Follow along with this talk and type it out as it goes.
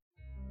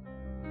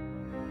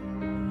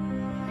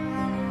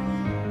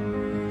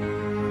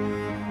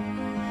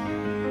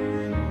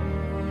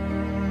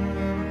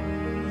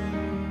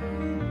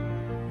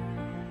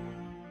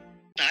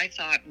I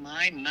thought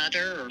my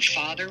mother or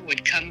father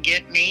would come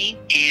get me,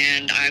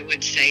 and I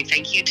would say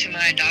thank you to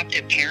my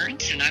adoptive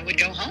parents, and I would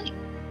go home.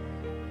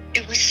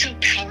 It was so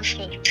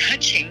powerful,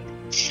 touching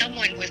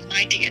someone with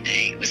my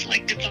DNA. It was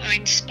like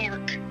divine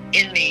spark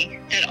in me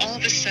that all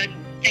of a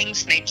sudden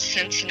things made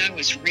sense and I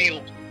was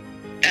real.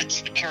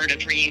 That's the part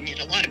of reunion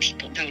a lot of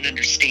people don't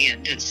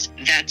understand, is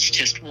that's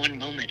just one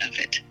moment of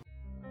it.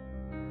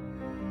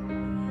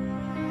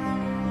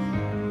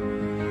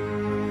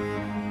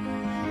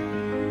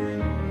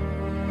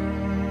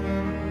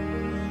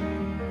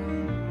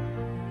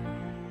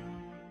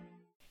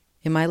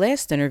 In my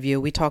last interview,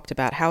 we talked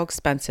about how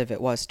expensive it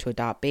was to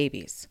adopt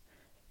babies.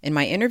 In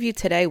my interview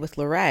today with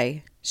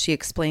Lorah, she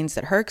explains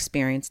that her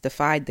experience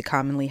defied the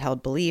commonly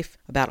held belief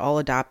about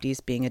all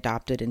adoptees being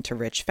adopted into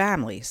rich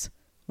families.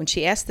 When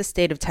she asked the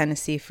state of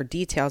Tennessee for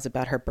details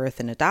about her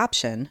birth and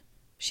adoption,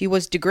 she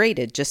was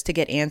degraded just to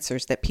get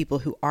answers that people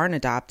who aren't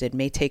adopted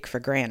may take for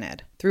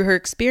granted. Through her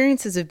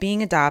experiences of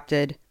being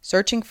adopted,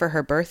 searching for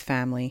her birth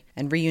family,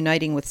 and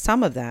reuniting with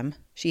some of them,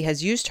 she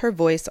has used her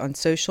voice on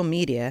social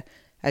media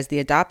as the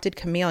adopted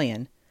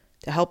chameleon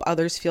to help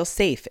others feel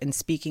safe in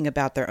speaking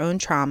about their own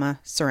trauma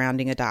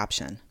surrounding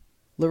adoption.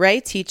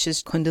 Lorah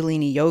teaches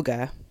Kundalini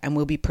Yoga and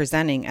will be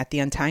presenting at the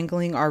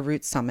Untangling Our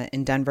Roots Summit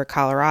in Denver,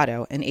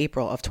 Colorado in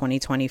April of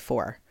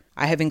 2024.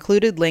 I have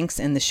included links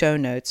in the show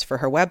notes for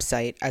her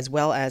website as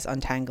well as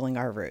Untangling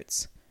Our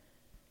Roots.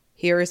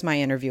 Here is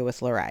my interview with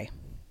Lorah.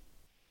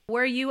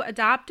 Were you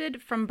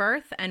adopted from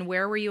birth, and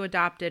where were you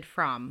adopted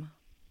from?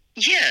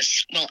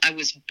 Yes. Well, I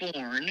was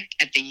born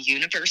at the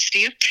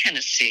University of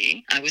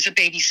Tennessee. I was a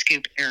baby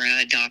scoop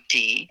era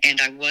adoptee, and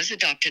I was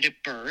adopted at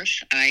birth.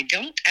 I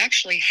don't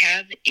actually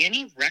have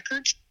any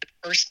records the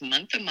first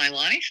month of my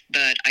life,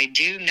 but I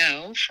do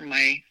know from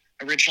my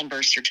original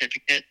birth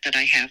certificate that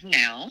I have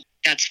now.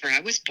 That's where I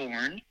was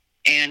born.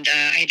 And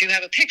I do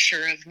have a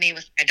picture of me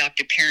with my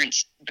adopted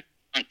parents the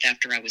month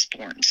after I was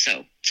born.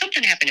 So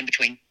something happened in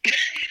between.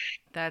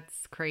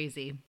 That's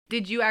crazy.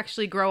 Did you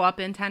actually grow up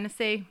in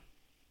Tennessee?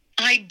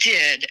 I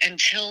did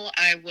until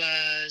I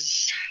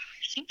was,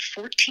 I think,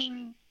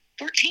 14,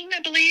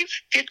 I believe,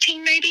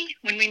 15 maybe,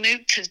 when we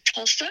moved to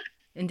Tulsa.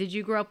 And did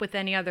you grow up with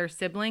any other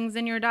siblings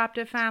in your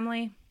adoptive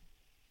family?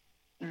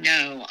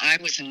 No, I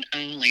was an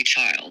only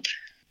child.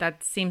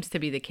 That seems to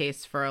be the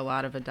case for a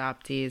lot of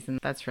adoptees, and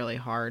that's really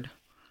hard.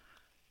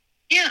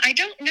 Yeah, I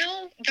don't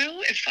know,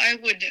 though, if I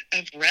would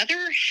have rather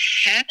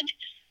had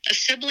a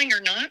sibling or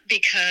not,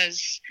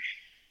 because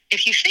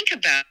if you think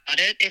about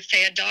it, if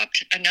they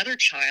adopt another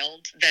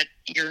child that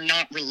you're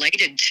not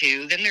related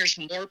to, then there's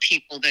more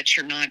people that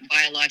you're not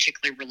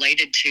biologically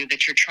related to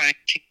that you're trying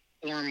to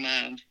form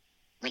a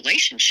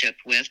relationship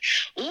with.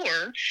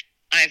 Or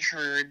I've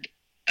heard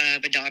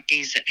of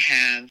adoptees that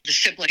have the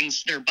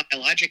siblings, they're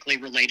biologically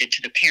related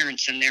to the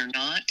parents and they're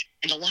not.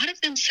 And a lot of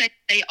them say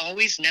they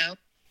always know.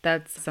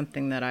 That's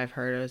something that I've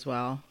heard as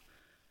well.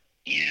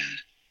 Yeah.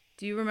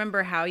 Do you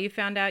remember how you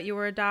found out you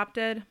were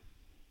adopted?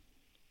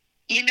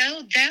 You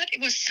know, that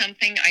was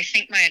something I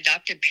think my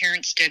adopted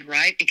parents did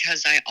right,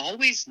 because I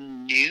always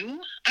knew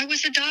I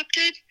was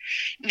adopted.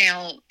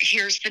 Now,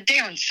 here's the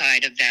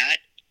downside of that.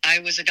 I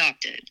was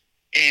adopted,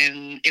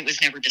 and it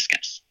was never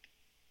discussed.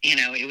 You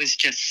know, it was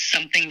just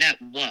something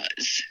that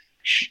was.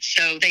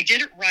 So they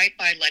did it right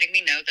by letting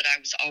me know that I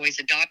was always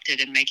adopted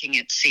and making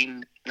it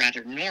seem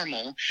rather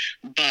normal.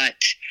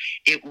 But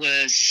it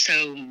was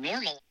so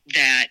normal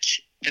that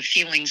the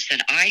feelings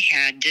that I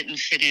had didn't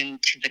fit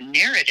into the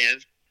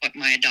narrative what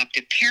my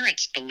adoptive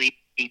parents believed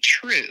to be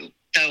true.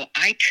 So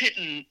I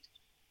couldn't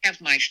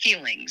have my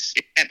feelings,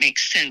 if that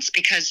makes sense,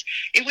 because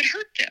it would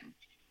hurt them.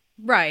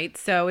 Right.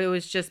 So it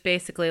was just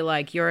basically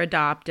like, you're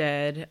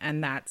adopted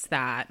and that's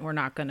that. We're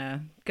not going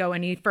to go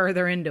any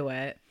further into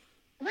it.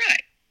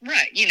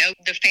 Right. You know,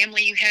 the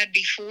family you had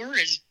before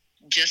is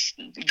just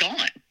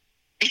gone.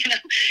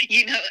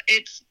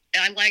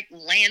 I like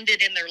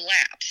landed in their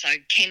laps. I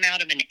came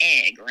out of an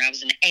egg, or I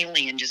was an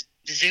alien just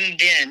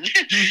zoomed in,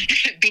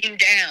 beamed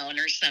down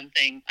or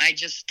something. I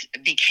just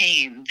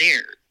became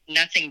there.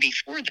 Nothing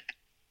before that.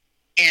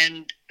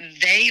 And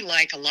they,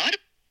 like a lot of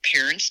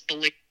parents,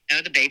 believe,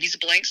 the baby's a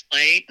blank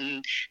slate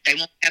and they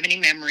won't have any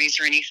memories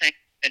or anything.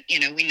 But,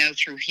 we know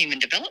through human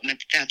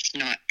development that's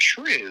not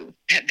true.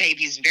 That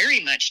babies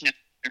very much know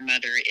who their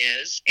mother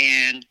is,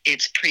 and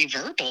it's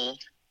pre-verbal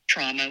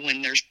trauma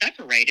when they're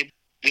separated.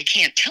 We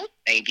can't tell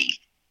the baby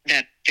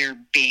that they're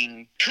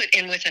being put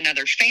in with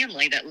another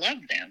family that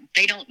loved them.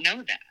 They don't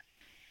know that.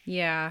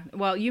 Yeah.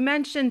 Well, you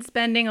mentioned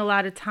spending a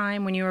lot of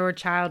time when you were a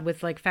child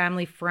with like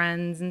family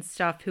friends and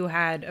stuff who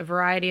had a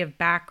variety of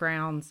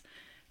backgrounds.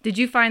 Did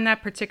you find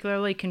that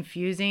particularly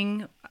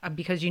confusing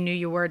because you knew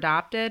you were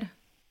adopted?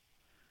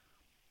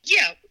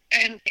 Yeah.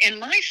 And in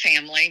my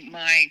family,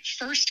 my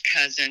first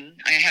cousin,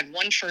 I had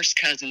one first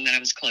cousin that I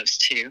was close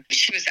to.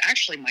 She was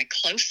actually my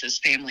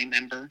closest family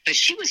member, but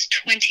she was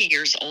 20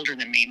 years older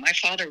than me. My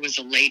father was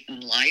a late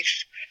in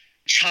life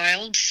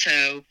child,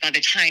 so by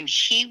the time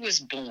he was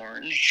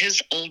born,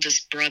 his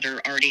oldest brother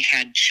already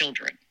had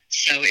children.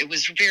 So it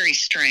was very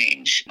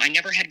strange. I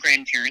never had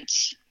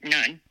grandparents,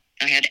 none.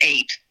 I had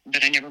 8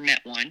 but I never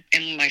met one.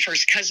 And my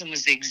first cousin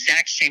was the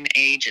exact same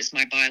age as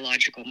my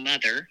biological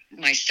mother.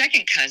 My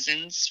second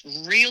cousins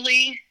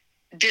really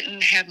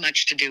didn't have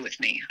much to do with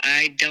me.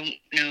 I don't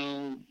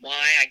know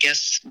why. I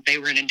guess they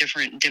were in a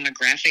different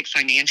demographic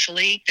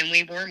financially than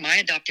we were. My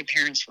adopted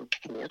parents were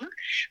poor,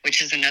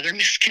 which is another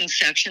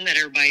misconception, that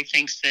everybody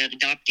thinks that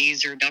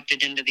adoptees are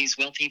adopted into these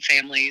wealthy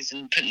families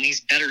and put in these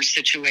better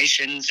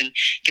situations and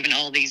given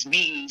all these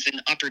means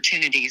and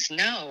opportunities.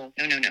 No,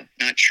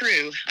 not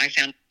true. I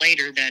found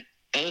later that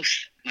both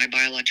my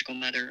biological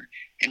mother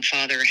and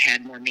father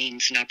had more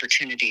means and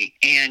opportunity,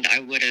 and I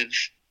would have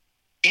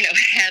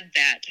had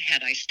that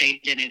had I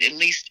stayed in it, at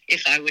least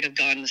if I would have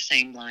gone the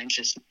same lines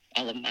as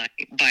all of my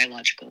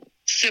biological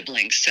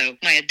siblings. So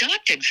my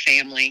adopted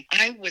family,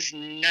 I was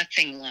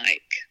nothing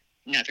like.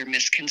 Another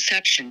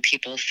misconception.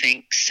 People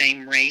think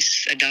same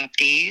race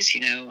adoptees,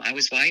 I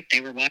was white,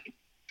 they were white.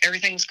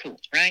 Everything was cool,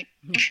 right?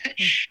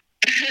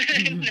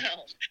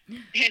 No.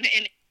 And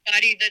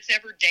anybody that's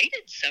ever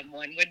dated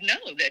someone would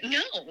know that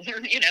no,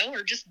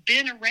 or just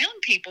been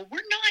around people, we're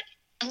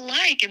not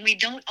alike, and we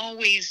don't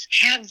always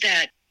have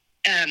that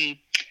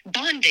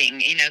bonding,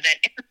 that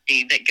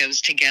energy that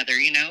goes together.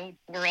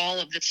 We're all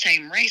of the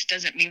same race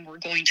doesn't mean we're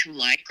going to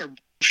like or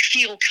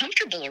feel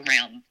comfortable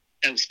around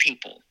those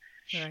people.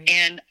 Right.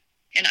 And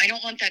I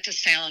don't want that to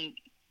sound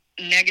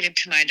negative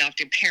to my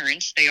adopted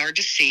parents. They are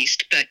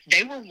deceased, but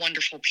they were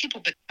wonderful people.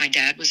 But my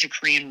dad was a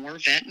Korean War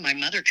vet, and my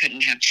mother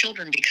couldn't have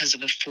children because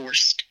of a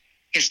forced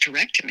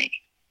hysterectomy.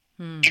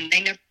 And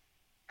they never had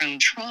their own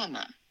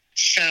trauma.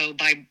 So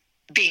by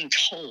being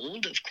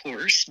told, of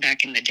course,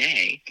 back in the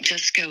day,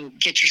 just go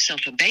get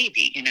yourself a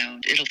baby,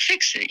 it'll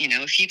fix it.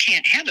 If you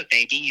can't have a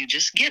baby, you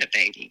just get a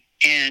baby.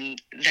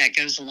 And that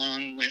goes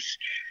along with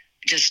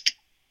just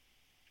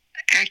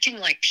acting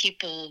like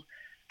people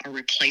are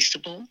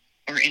replaceable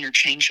or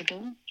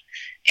interchangeable,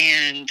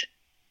 and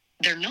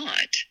they're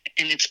not.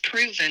 And it's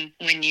proven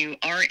when you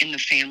are in the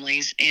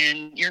families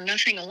and you're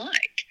nothing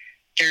alike.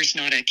 There's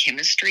not a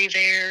chemistry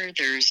there.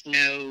 There's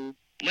no,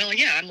 well,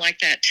 yeah, I'm like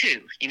that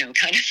too,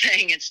 kind of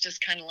thing. It's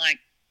just kind of like,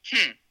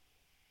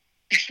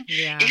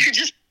 Yeah. You're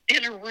just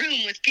in a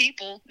room with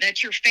people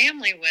that you're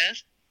family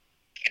with,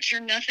 but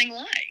you're nothing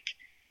like.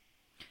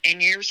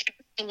 And you're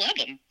supposed to love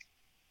them.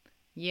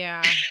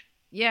 Yeah.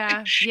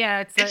 Yeah.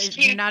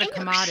 You're not a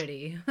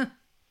commodity.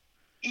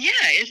 Yeah,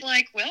 it's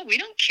like, well, we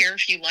don't care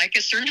if you like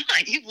us or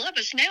not. You love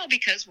us now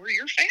because we're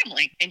your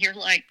family. And you're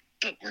like,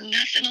 but we're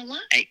nothing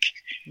alike.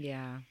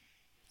 Yeah.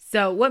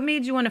 So what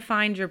made you want to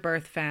find your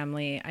birth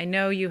family? I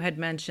know you had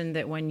mentioned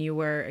that when you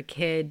were a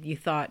kid, you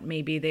thought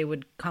maybe they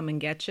would come and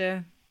get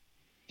you.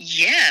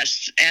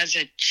 Yes. As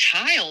a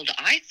child,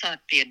 I thought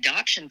the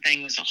adoption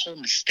thing was a whole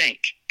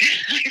mistake.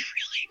 I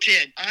really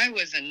did. I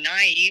was a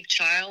naive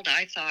child.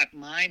 I thought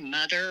my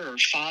mother or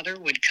father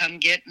would come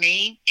get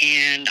me,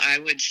 and I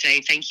would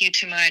say thank you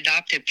to my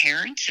adoptive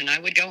parents, and I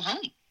would go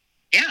home.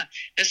 Yeah,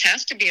 this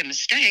has to be a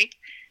mistake,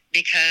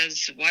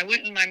 because why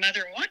wouldn't my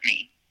mother want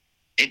me?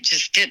 It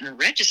just didn't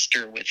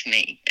register with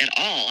me at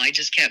all. I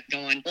just kept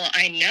going, well,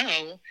 I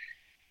know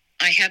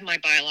I have my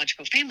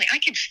biological family. I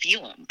could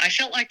feel them. I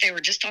felt like they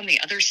were just on the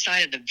other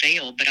side of the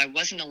veil, but I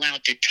wasn't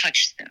allowed to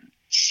touch them.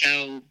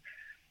 So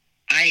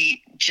I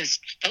just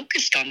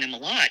focused on them a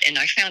lot. And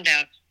I found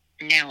out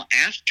now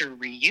after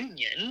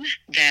reunion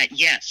that,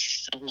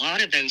 yes, a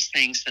lot of those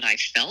things that I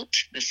felt,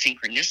 the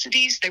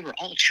synchronicities, they were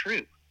all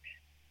true.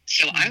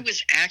 So I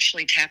was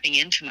actually tapping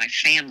into my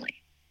family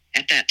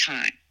at that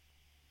time.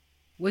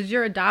 Was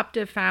your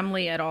adoptive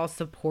family at all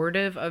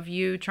supportive of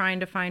you trying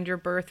to find your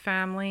birth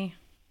family?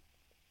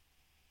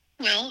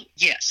 Well,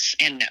 yes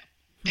and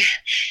no.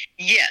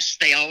 Yes,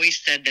 they always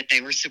said that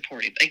they were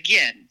supportive.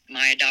 Again,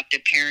 my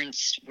adoptive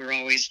parents were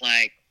always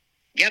like,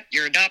 yep,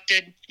 you're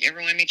adopted.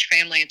 Everyone meet your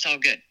family. It's all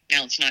good.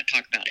 Now let's not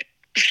talk about it.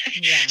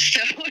 Yeah.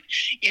 So,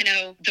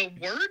 the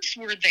words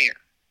were there.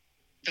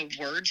 The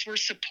words were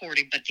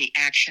supportive, but the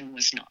action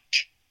was not.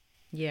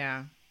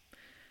 Yeah.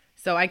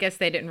 So I guess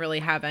they didn't really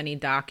have any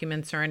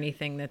documents or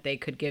anything that they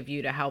could give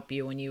you to help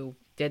you when you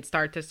did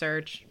start to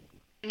search?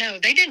 No,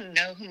 they didn't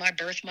know who my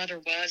birth mother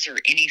was or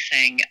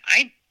anything.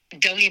 I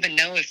don't even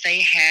know if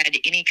they had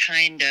any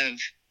kind of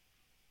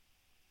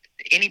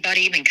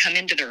anybody even come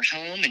into their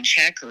home and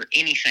check or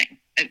anything.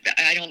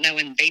 I don't know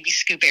in Baby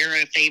Scoop era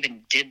if they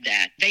even did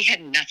that. They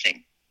had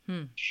nothing.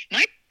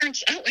 My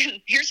parents,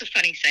 and here's a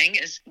funny thing,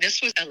 is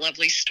this was a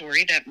lovely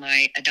story that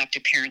my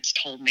adoptive parents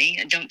told me,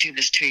 and don't do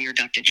this to your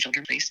adopted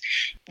children, please.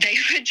 They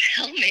would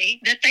tell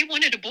me that they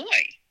wanted a boy.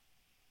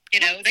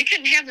 They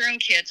couldn't have their own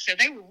kids, so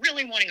they were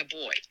really wanting a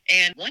boy.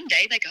 And one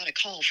day they got a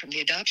call from the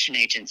adoption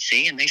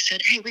agency, and they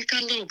said, hey, we've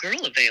got a little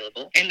girl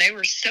available. And they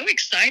were so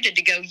excited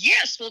to go,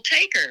 yes, we'll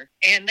take her.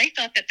 And they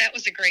thought that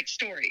was a great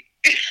story.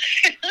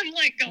 I'm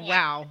like going,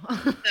 wow.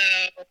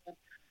 So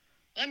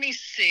let me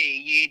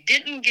see. You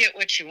didn't get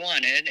what you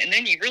wanted, and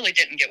then you really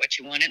didn't get what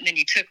you wanted, and then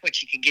you took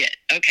what you could get.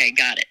 Okay,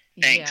 got it.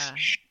 Thanks.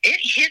 Yeah. It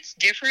hits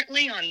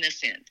differently on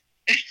this end.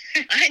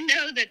 I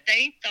know that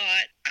they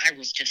thought I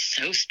was just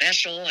so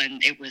special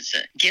and it was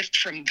a gift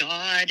from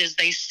God, as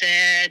they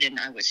said, and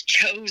I was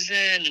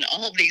chosen and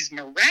all these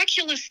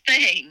miraculous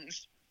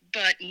things.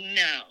 But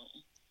no,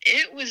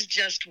 it was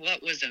just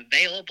what was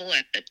available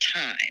at the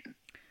time.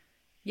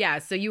 Yeah,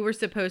 so you were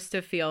supposed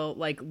to feel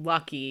like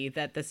lucky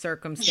that the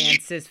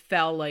circumstances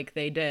fell like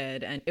they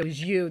did, and it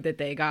was you that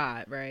they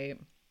got, right?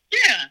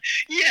 Yeah,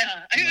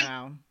 yeah.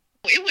 Wow.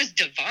 It was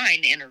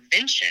divine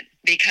intervention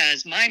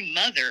because my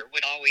mother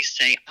would always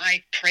say,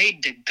 I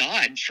prayed to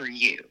God for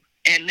you.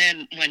 And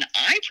then when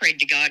I prayed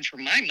to God for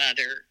my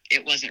mother,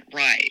 it wasn't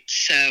right.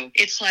 So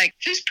it's like,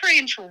 who's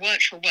praying for what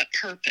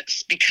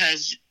purpose?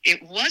 Because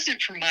it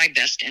wasn't for my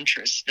best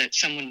interest that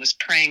someone was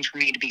praying for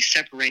me to be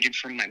separated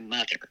from my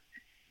mother.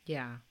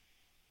 Yeah.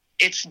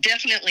 It's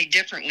definitely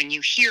different when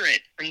you hear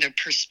it from the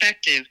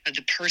perspective of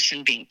the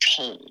person being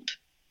told.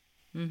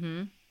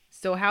 Mm-hmm.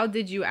 So how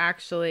did you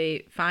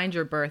actually find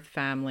your birth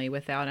family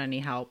without any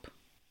help?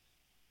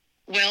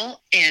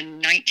 Well, in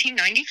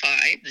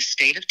 1995, the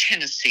state of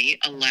Tennessee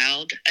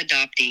allowed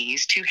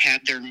adoptees to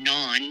have their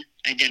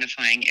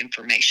non-identifying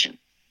information.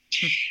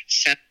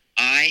 So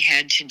I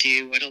had to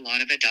do what a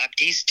lot of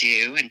adoptees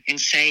do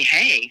and say,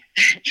 hey,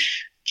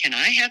 can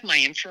I have my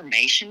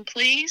information,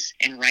 please?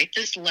 And write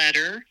this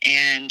letter.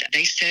 And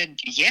they said,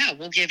 yeah,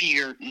 we'll give you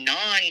your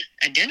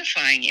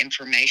non-identifying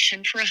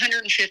information for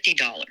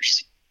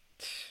 $150.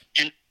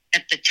 And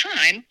at the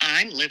time,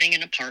 I'm living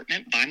in an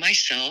apartment by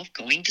myself,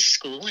 going to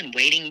school and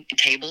waiting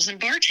tables and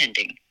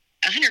bartending.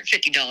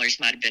 $150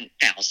 might have been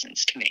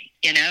thousands to me,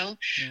 you know?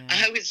 Yeah.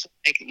 I was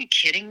like, are you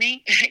kidding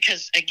me?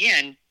 Because,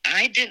 again,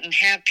 I didn't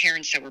have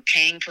parents that were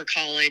paying for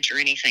college or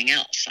anything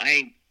else.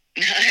 I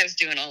was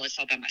doing all this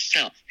all by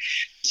myself.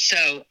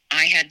 So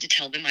I had to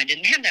tell them I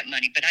didn't have that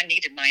money, but I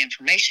needed my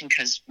information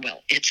because,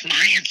 well, it's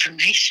my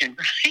information,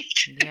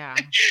 right? Yeah.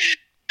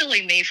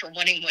 Killing me for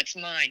wanting what's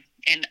mine.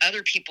 And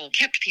other people,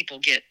 kept people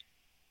get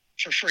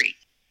for free,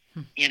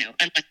 you know,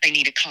 unless they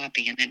need a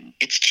copy and then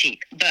it's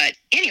cheap. But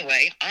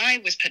anyway,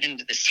 I was put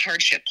into this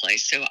hardship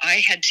place. So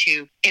I had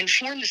to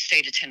inform the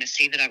state of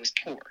Tennessee that I was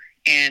poor,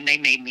 and they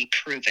made me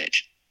prove it.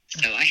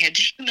 So I had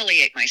to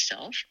humiliate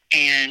myself,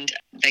 and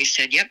they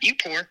said, yep, you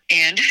poor.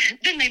 And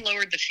then they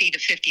lowered the fee to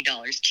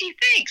 $50. Gee,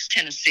 thanks,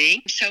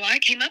 Tennessee. So I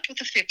came up with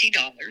the $50,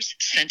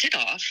 sent it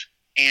off,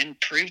 and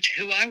proved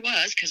who I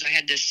was because I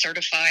had to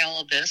certify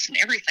all of this and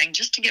everything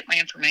just to get my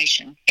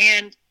information.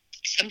 And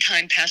some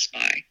time passed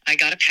by. I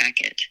got a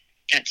packet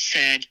that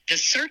said, the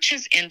search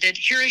has ended.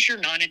 Here is your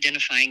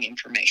non-identifying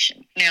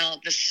information. Now,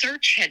 the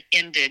search had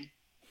ended,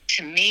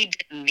 to me,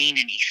 didn't mean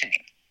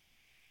anything.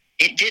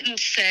 It didn't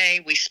say,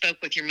 we spoke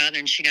with your mother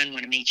and she doesn't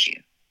want to meet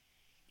you.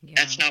 Yeah.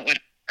 That's not what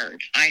I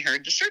heard. I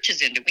heard the search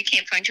has ended. We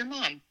can't find your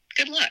mom.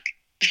 Good luck.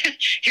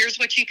 Here's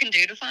what you can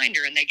do to find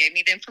her. And they gave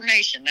me the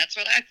information. That's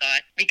what I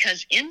thought.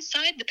 Because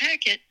inside the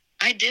packet,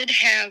 I did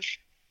have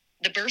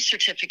the birth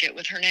certificate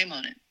with her name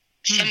on it.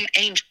 Some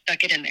angel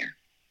stuck it in there.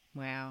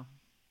 Wow.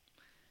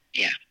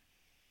 Yeah.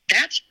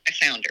 That's how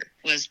I found her,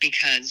 was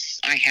because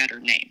I had her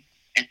name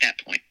at that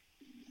point.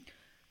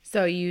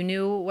 So you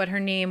knew what her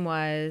name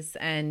was,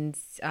 and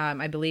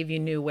I believe you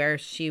knew where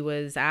she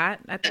was at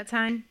that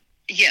time?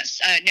 Yes.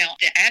 Now,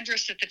 the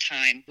address at the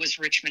time was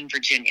Richmond,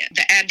 Virginia.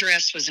 The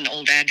address was an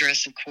old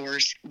address, of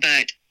course,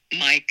 but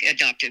my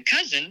adoptive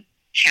cousin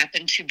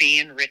happened to be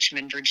in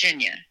Richmond,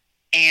 Virginia.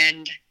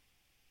 And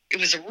it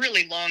was a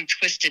really long,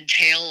 twisted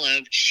tale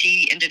of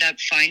she ended up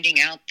finding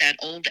out that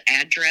old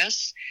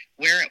address,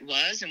 where it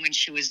was. And when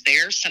she was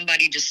there,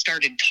 somebody just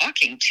started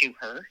talking to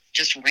her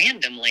just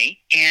randomly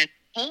and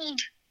told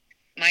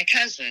my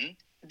cousin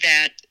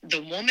that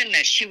the woman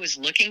that she was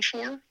looking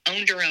for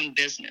owned her own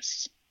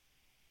business.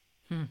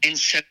 And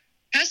so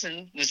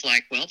cousin was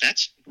like, well,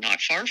 that's not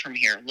far from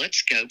here.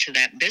 Let's go to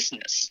that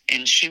business.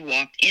 And she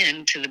walked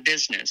into the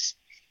business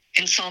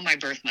and saw my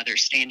birth mother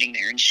standing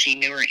there. And she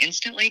knew her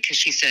instantly because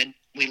she said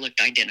we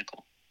looked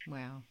identical.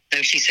 Wow.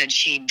 So she said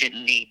she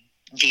didn't need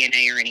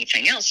DNA or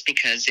anything else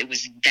because it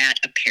was that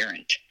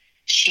apparent.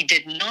 She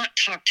did not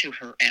talk to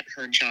her at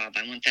her job.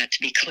 I want that to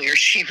be clear.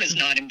 She was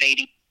not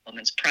invading a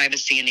woman's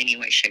privacy in any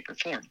way, shape, or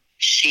form.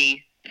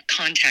 She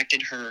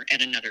contacted her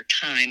at another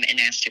time and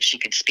asked if she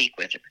could speak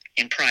with her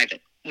in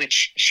private,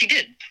 which she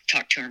did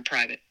talk to her in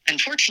private.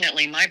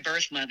 Unfortunately, my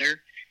birth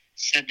mother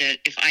said that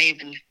if I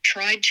even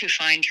tried to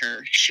find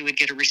her, she would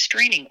get a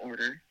restraining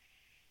order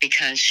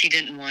because she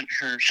didn't want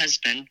her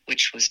husband,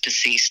 which was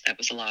deceased, that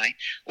was a lie,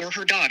 or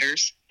her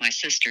daughters, my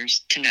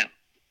sisters, to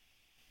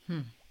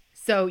know.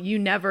 So you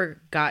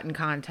never got in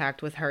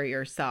contact with her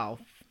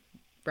yourself,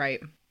 right?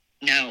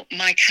 No,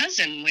 my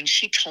cousin, when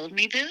she told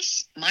me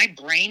this, my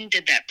brain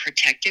did that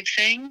protective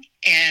thing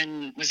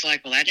and was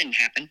like, well, that didn't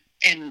happen.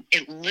 And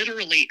it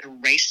literally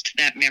erased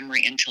that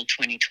memory until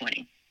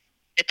 2020.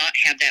 Did not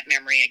have that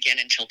memory again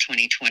until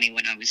 2020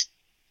 when I was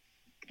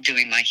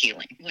doing my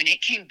healing. When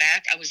it came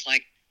back, I was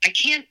like, I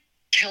can't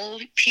tell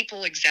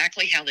people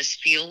exactly how this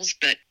feels,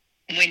 but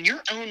when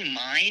your own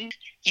mind,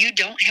 you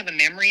don't have a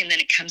memory and then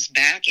it comes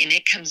back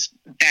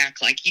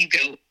like you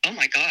go, oh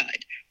my God.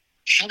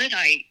 how did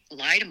I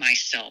lie to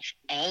myself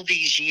all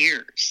these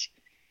years?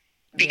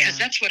 Because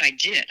that's what I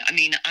did. I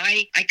mean,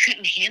 I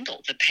couldn't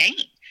handle the pain.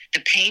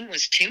 The pain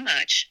was too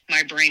much.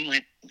 My brain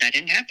went, that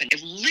didn't happen.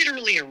 It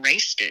literally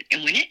erased it.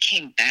 And when it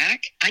came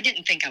back, I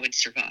didn't think I would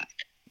survive.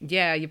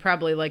 Yeah, you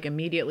probably like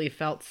immediately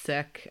felt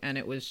sick, and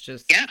it was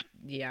just, I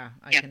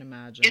can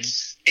imagine.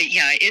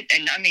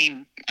 And I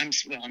mean, I'm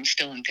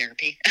still in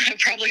therapy. I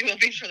probably will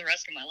be for the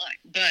rest of my life.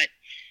 But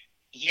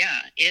yeah,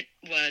 it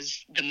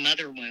was the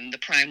mother wound, the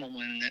primal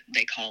wound that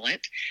they call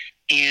it.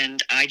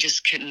 And I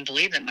just couldn't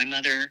believe that my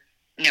mother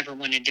never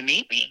wanted to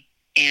meet me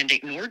and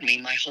ignored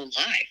me my whole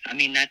life. I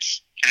mean,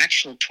 that's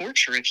actual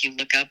torture. If you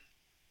look up,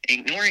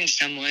 ignoring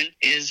someone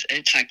is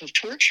a type of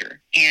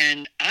torture.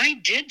 And I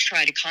did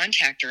try to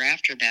contact her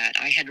after that.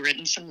 I had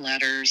written some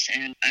letters,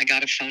 and I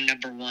got a phone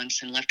number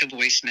once and left a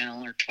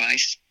voicemail or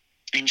twice.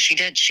 And she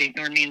did. She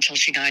ignored me until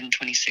she died in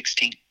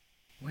 2016.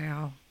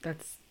 Wow,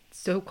 that's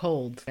so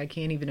cold. I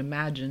can't even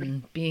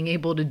imagine being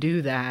able to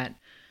do that.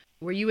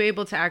 Were you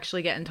able to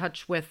actually get in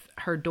touch with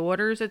her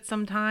daughters at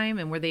some time?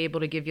 And were they able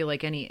to give you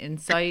like any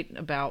insight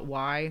about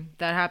why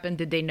that happened?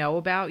 Did they know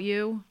about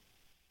you?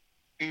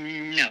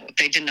 No,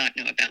 they did not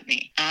know about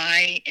me.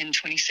 In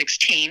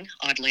 2016,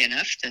 oddly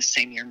enough, the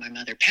same year my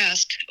mother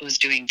passed, was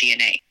doing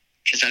DNA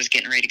because I was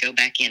getting ready to go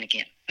back in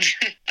again.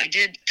 I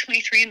did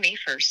 23andMe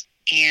first,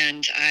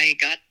 and I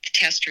got the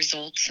test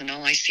results, and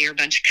all I see are a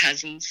bunch of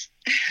cousins.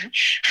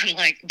 I'm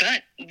like,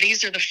 but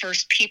these are the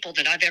first people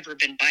that I've ever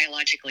been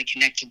biologically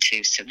connected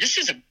to. So this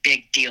is a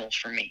big deal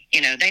for me.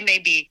 You know, they may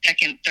be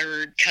second,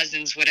 third,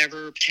 cousins,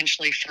 whatever,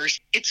 potentially first.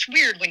 It's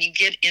weird when you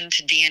get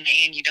into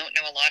DNA and you don't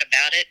know a lot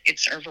about it.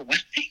 It's overwhelming.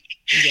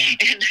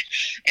 Yeah.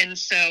 And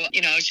so,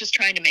 you know, I was just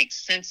trying to make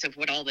sense of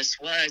what all this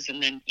was.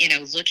 And then, you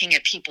know, looking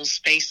at people's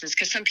faces,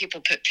 because some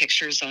people put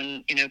pictures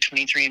on,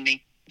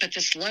 23andMe. But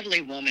this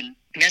lovely woman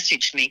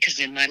messaged me, because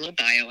in my little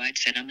bio, I'd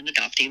said I'm an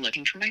adoptee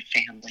looking for my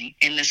family.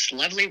 And this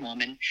lovely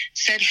woman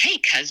said, hey,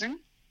 cousin.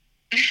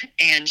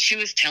 And she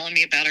was telling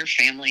me about her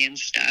family and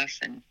stuff.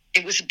 And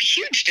it was a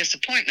huge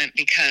disappointment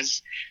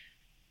because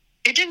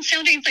it didn't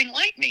sound anything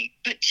like me.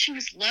 But she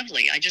was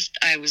lovely.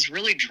 I was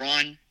really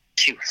drawn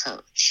to her.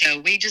 So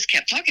we just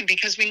kept talking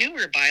because we knew we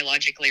were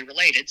biologically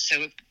related.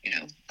 So,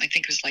 I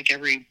think it was like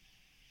every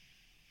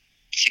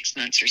 6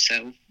 months or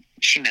so,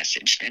 she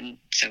messaged, and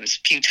so it was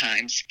a few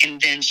times. And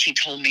then she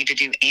told me to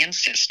do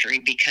Ancestry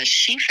because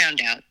she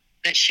found out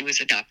that she was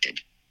adopted.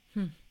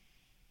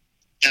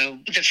 So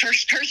the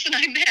first person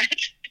I met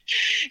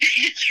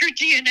through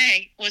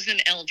DNA was an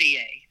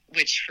LDA,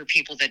 which for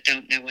people that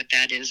don't know what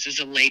that is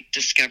a late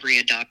discovery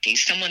adoptee,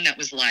 someone that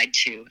was lied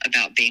to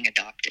about being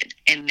adopted.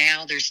 And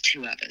now there's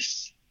 2 of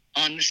us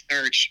on the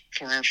search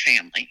for our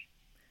family.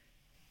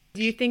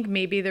 Do you think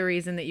maybe the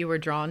reason that you were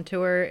drawn to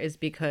her is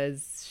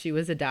because she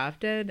was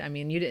adopted? I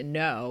mean, you didn't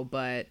know,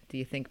 but do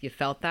you think you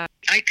felt that?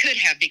 I could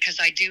have, because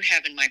I do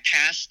have in my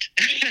past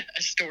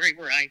a story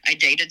where I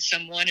dated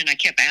someone and I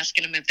kept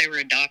asking him if they were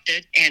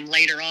adopted. And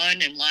later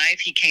on in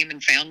life, he came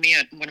and found me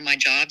at one of my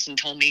jobs and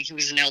told me he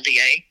was an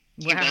LDA.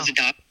 Wow. He was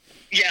adopted.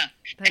 Yeah.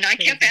 That's and I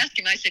kept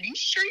asking him, I said, you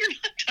sure you're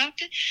not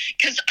adopted?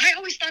 Because I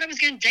always thought I was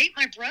going to date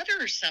my brother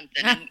or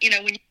something. And,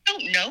 when you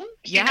don't know,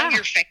 you know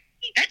your family,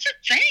 that's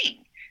a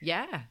thing.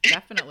 Yeah,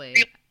 definitely.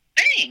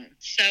 Thing.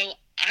 So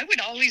I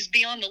would always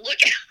be on the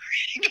lookout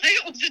if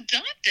I was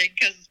adopted,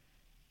 because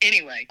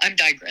anyway, I'm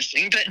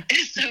digressing. But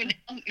so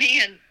now me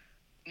and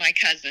my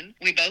cousin,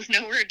 we both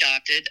know we're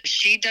adopted.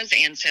 She does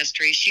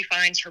Ancestry. She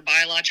finds her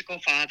biological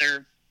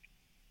father,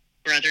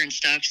 brother and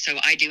stuff. So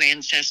I do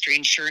Ancestry,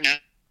 and sure enough,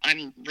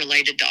 I'm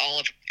related to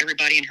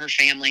everybody in her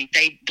family.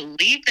 They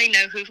believe they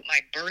know who my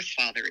birth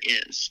father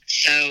is.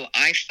 So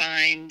I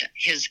find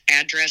his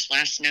address,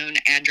 last known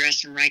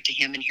address, and write to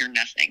him and hear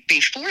nothing.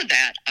 Before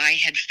that, I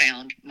had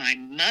found my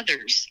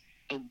mother's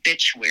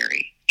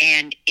obituary.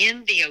 And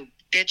in the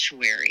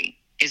obituary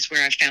is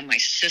where I found my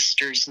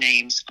sister's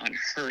names on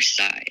her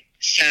side.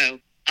 So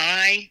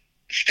I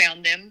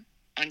found them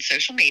on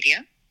social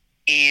media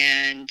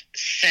and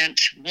sent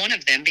one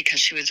of them, because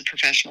she was a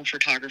professional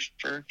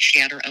photographer. She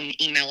had her own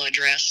email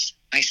address.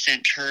 I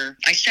sent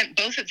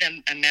both of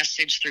them a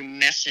message through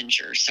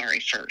Messenger,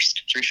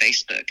 first through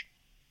Facebook,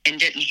 and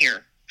didn't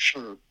hear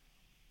for,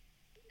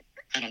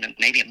 I don't know,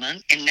 maybe a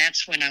month. And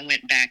that's when I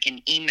went back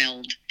and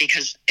emailed,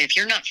 because if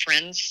you're not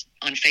friends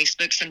on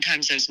Facebook,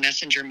 sometimes those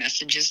Messenger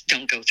messages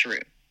don't go through.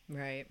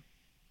 Right.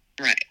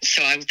 Right.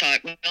 So I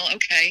thought, well,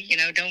 okay,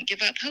 don't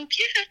give up hope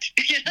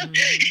yet. Mm-hmm.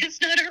 It's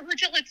not over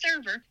till it's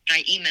over.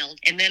 I emailed,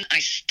 and then I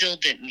still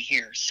didn't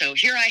hear. So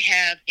here I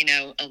have,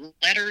 a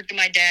letter to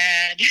my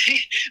dad,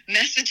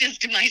 messages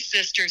to my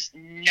sisters,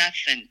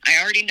 nothing.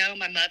 I already know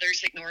my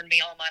mother's ignored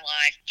me all my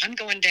life. I'm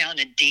going down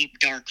a deep,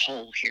 dark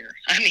hole here.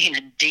 I mean,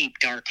 a deep,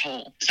 dark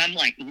hole. So I'm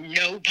like,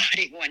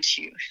 nobody wants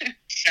you.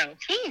 So,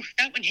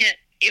 that one hit.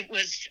 It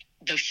was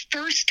the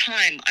first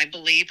time, I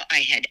believe, I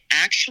had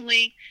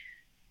actually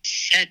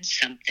said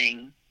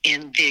something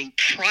in the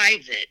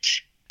private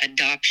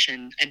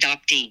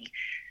adoptee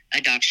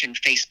adoption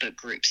Facebook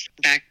groups.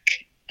 Back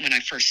when I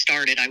first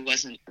started, I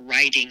wasn't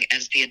writing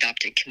as the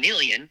Adopted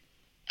Chameleon.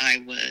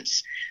 I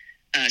was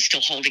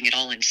still holding it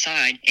all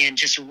inside, and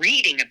just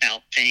reading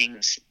about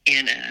things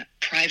in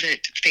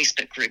private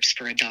Facebook groups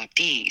for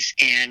adoptees.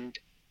 And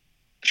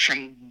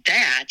from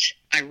that,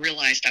 I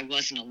realized I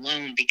wasn't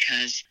alone,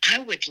 because I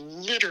would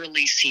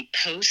literally see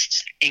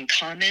posts and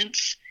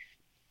comments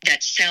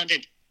that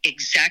sounded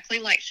exactly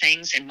like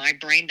things in my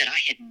brain that I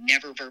had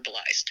never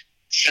verbalized.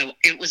 So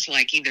it was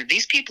like either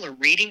these people are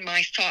reading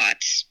my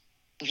thoughts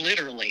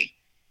literally,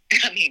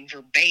 I mean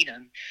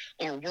verbatim,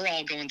 or we're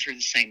all going through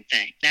the same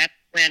thing. That's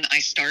when I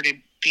started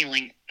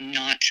feeling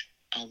not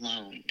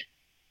alone.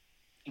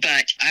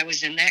 But I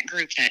was in that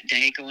group that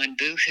day going,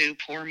 boo-hoo,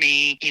 poor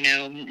me. You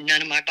know,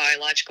 none of my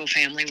biological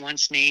family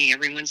wants me.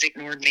 Everyone's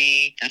ignored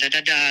me.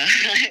 Da-da-da-da.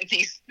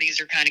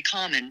 These are kind of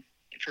common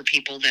for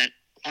people that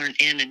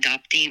aren't in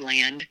adoptee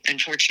land.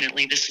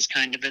 Unfortunately, this is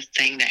kind of a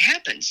thing that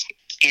happens.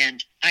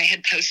 And I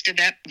had posted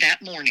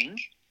that morning.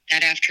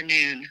 That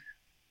afternoon,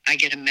 I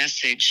get a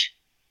message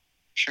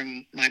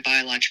from my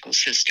biological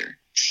sister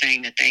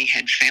saying that they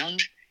had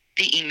found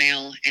the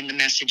email and the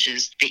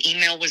messages. The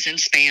email was in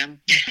spam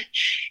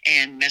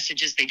and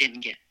messages they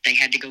didn't get. They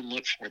had to go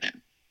look for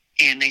them.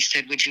 And they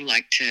said, would you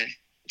like to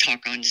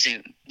talk on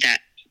Zoom that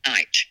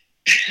night?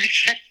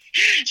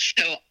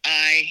 So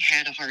I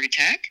had a heart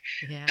attack.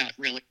 Yeah. Not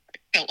really.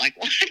 Felt like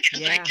one,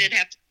 because I did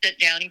have to sit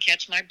down and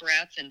catch my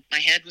breath, and my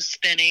head was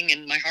spinning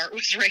and my heart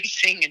was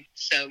racing. And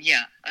so,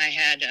 yeah, I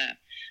had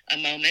a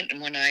moment.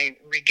 And when I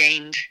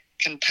regained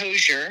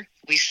composure,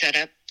 we set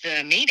up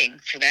the meeting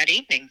for that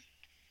evening.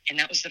 And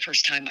that was the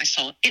first time I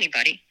saw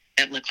anybody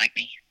that looked like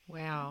me.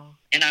 Wow.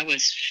 And I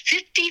was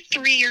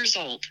 53 years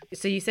old.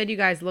 So you said you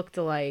guys looked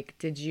alike.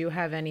 Did you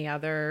have any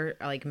other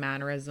like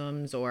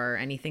mannerisms or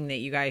anything that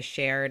you guys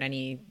shared?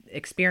 Any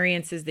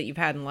experiences that you've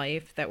had in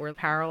life that were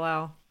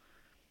parallel?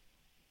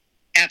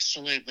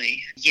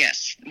 Absolutely.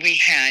 Yes. We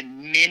had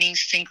many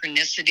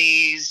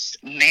synchronicities,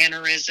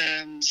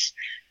 mannerisms,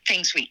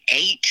 things we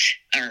ate,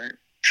 our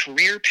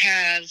career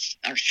paths,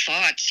 our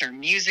thoughts, our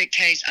music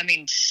taste. I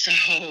mean,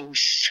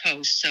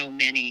 so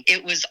many.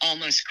 It was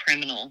almost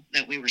criminal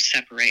that we were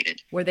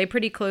separated. Were they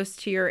pretty close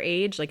to your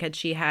age? Like, had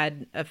she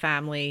had a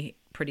family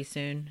pretty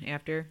soon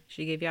after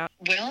she gave you out?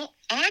 Well,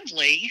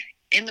 oddly,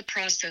 in the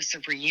process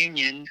of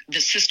reunion, the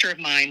sister of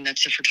mine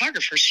that's a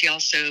photographer, she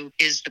also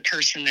is the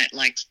person that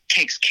like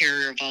takes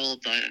care of all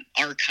of the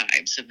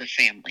archives of the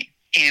family.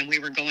 And we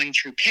were going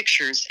through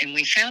pictures, and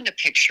we found a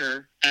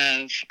picture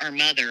of our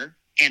mother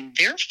and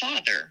their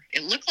father.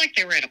 It looked like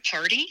they were at a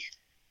party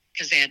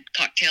because they had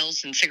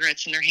cocktails and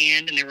cigarettes in their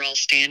hand, and they were all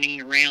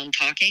standing around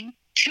talking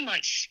 2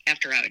 months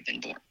after I had been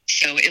born.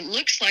 So it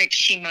looks like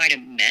she might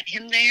have met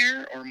him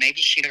there, or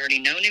maybe she'd already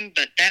known him,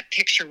 but that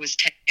picture was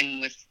taken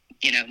with,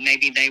 you know,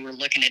 maybe they were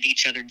looking at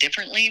each other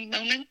differently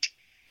moment.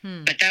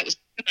 But that was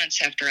 2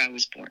 months after I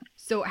was born.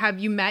 So have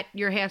you met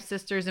your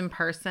half-sisters in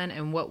person,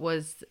 and what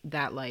was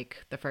that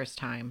like the first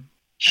time?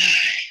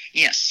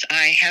 Yes,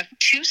 I have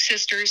two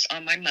sisters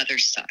on my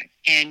mother's side.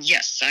 And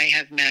yes, I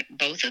have met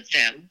both of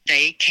them.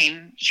 They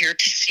came here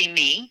to see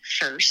me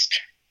first.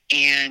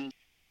 And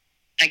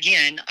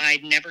again,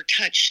 I'd never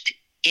touched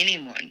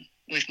anyone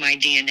with my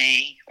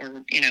DNA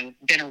or, you know,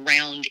 been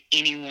around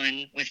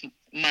anyone with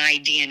my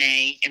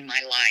DNA in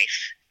my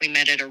life. We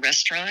met at a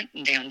restaurant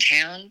in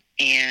downtown,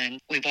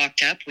 and we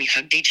walked up, we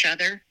hugged each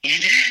other.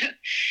 And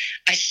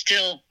I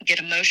still get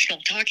emotional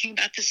talking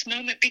about this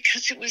moment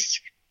because it was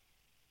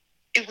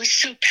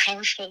so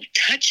powerful,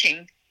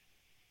 touching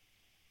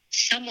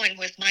someone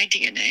with my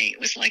DNA. It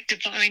was like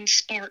divine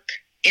spark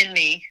in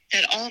me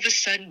that all of a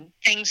sudden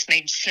things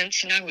made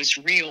sense and I was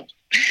real.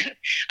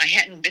 I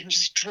hadn't been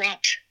just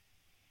dropped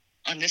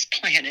on this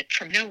planet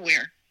from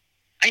nowhere.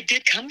 I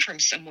did come from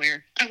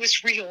somewhere. I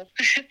was real.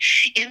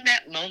 In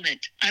that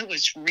moment, I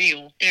was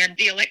real. And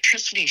the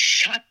electricity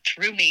shot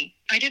through me.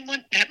 I didn't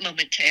want that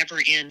moment to ever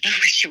end. I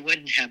wish it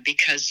wouldn't have,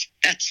 because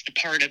that's the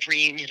part of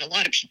reunion a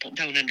lot of people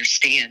don't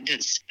understand,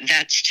 is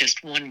that's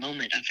just one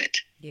moment of it.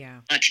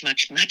 Yeah. Much,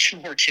 much, much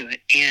more to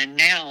it. And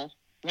now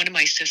one of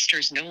my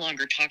sisters no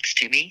longer talks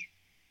to me.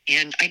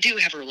 And I do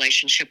have a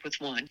relationship with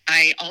one.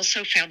 I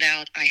also found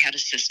out I had a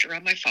sister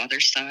on my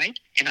father's side,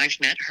 and I've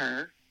met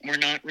her. We're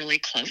not really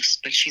close,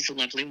 but she's a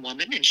lovely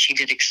woman, and she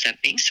did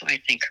accept me, so I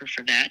thank her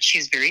for that.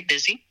 She's very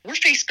busy. We're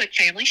Facebook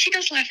family. She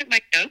does laugh at my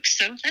jokes,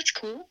 so that's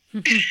cool.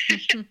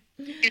 You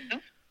know,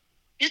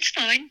 it's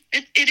fine.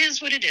 It is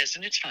what it is,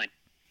 and it's fine.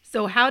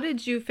 So how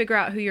did you figure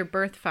out who your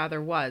birth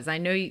father was? I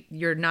know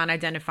your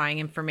non-identifying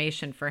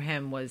information for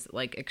him was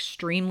like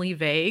extremely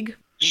vague.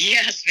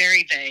 Yes,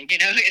 very vague. You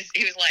know,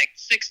 he was like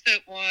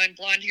 6'1",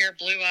 blonde hair,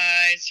 blue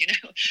eyes, you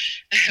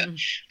know,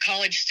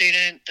 college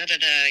student,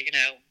 you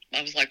know.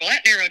 I was like, well,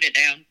 that narrowed it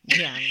down.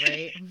 Yeah,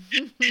 right.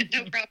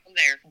 No problem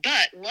there.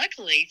 But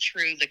luckily,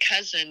 through the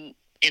cousin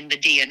in the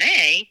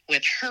DNA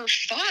with her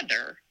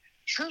father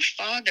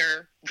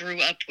grew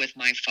up with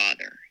my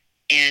father.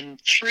 And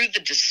through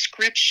the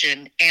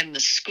description and the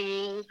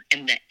school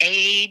and the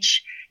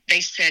age,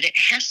 they said it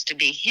has to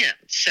be him.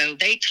 So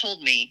they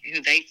told me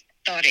who they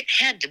thought it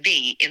had to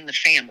be in the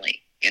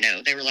family. You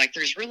know, they were like,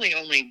 there's really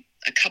only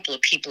a couple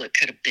of people it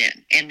could have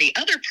been. And the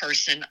other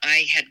person,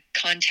 I had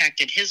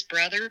contacted his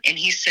brother, and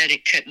he said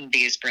it couldn't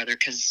be his brother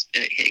because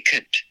it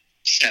couldn't.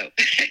 So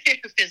it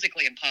was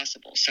physically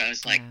impossible. So I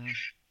was like,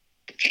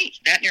 okay,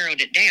 that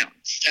narrowed it down.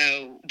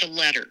 So the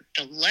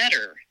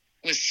letter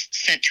was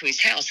sent to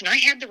his house, and I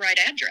had the right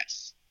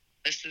address.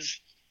 This is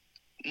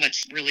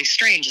what's really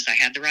strange, is I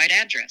had the right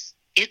address.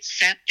 It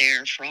sat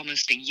there for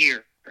almost a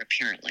year,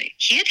 apparently.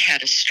 He had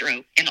had a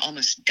stroke and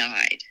almost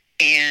died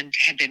and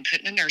had been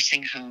put in a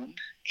nursing home.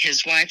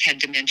 His wife had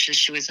dementia.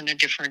 She was in a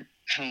different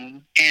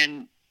home,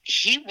 and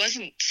he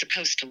wasn't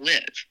supposed to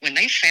live. When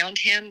they found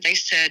him, they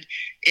said,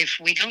 if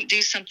we don't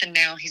do something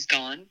now, he's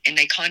gone. And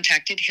they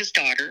contacted his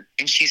daughter,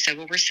 and she said,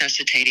 we'll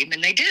resuscitate him.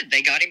 And they did.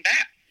 They got him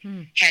back.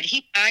 Had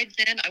he died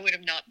then, I would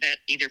have not bet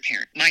either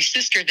parent. My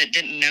sister that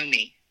didn't know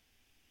me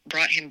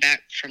brought him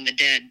back from the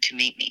dead to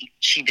meet me.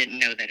 She didn't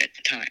know that at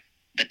the time,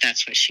 but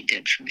that's what she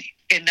did for me.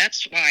 And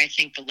that's why I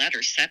think the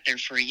letter sat there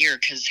for a year,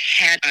 because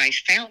had I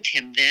found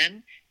him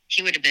then,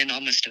 he would have been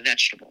almost a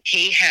vegetable.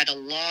 He had a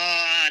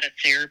lot of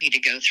therapy to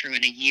go through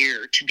in a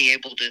year to be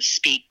able to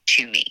speak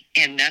to me.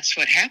 And that's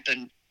what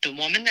happened. The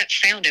woman that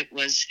found it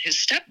was his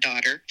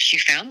stepdaughter. She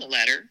found the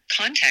letter,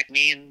 contacted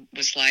me, and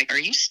was like, are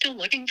you still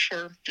looking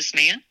for this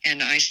man?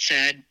 And I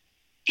said,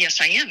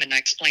 yes, I am. And I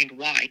explained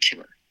why to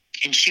her.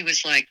 And she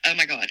was like, oh,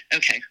 my God,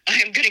 okay,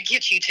 I am going to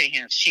get you to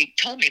him. She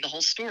told me the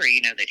whole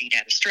story, that he'd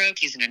had a stroke.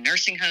 He's in a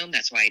nursing home.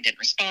 That's why he didn't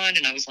respond.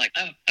 And I was like,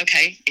 oh,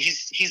 okay,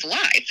 he's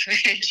alive.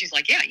 She's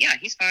like, yeah,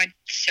 he's fine.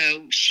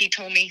 So she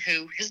told me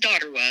who his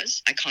daughter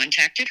was. I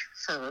contacted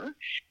her,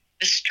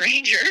 a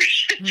stranger,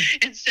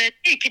 and said,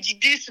 hey, could you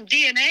do some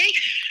DNA?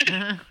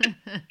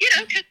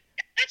 Because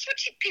that's what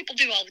people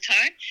do all the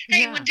time.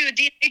 Hey, you want to do a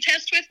DNA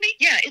test with me?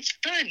 Yeah, it's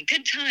fun.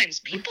 Good times.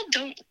 People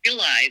don't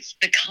realize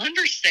the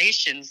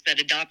conversations that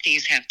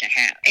adoptees have to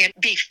have, and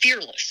be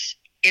fearless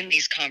in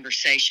these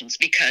conversations,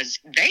 because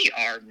they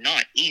are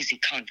not easy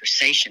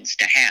conversations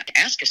to have. To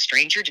ask a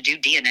stranger to do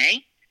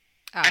DNA?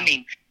 I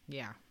mean,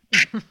 yeah.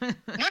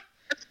 My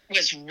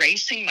was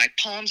racing. My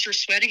palms were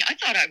sweating. I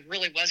thought I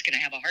really was going to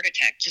have a heart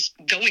attack just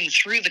going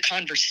through the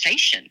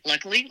conversation.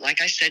 Luckily,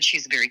 like I said,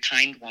 she's a very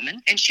kind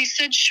woman. And she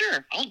said,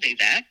 sure, I'll do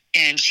that.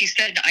 And she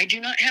said, I do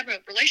not have a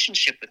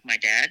relationship with my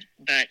dad,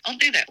 but I'll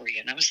do that for you.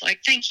 And I was like,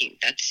 thank you.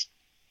 That's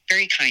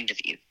very kind of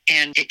you.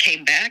 And it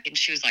came back, and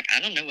she was like, I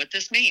don't know what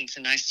this means.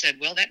 And I said,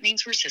 well, that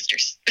means we're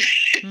sisters.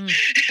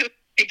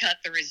 We got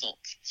the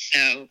results.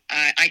 So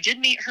I did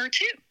meet her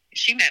too.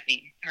 She met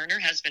me. Her and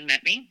her husband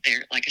met me.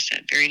 They're, like I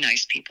said, very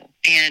nice people.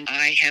 And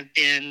I have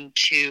been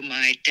to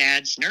my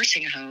dad's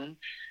nursing home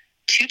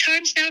 2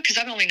 times now, because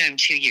I've only known him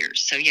 2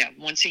 years. So, yeah,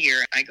 once a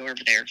year I go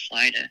over there,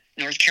 fly to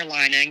North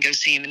Carolina and go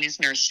see him in his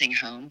nursing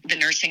home. The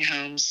nursing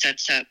home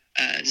sets up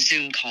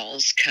Zoom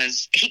calls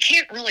because he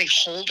can't really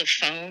hold a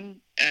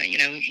phone.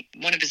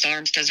 One of his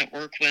arms doesn't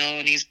work well,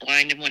 and he's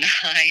blind in one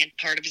eye, and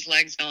part of his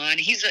leg's gone.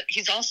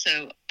 He's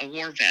also a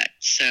war vet,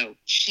 so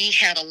he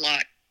had a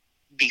lot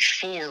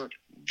before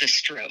the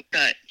stroke,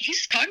 but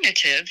he's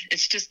cognitive.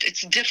 It's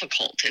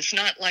difficult. It's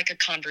not like a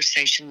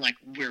conversation like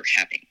we're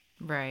having.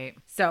 Right.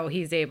 So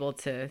he's able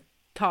to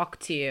talk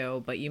to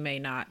you, but you may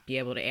not be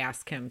able to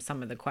ask him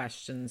some of the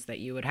questions that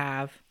you would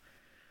have.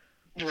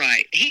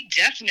 Right. He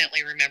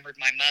definitely remembered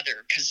my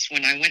mother, because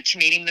when I went to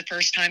meet him the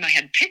first time, I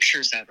had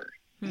pictures of her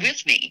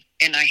with me,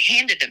 and I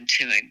handed them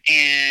to him.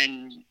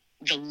 And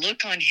the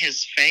look on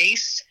his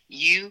face,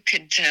 you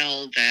could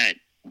tell that,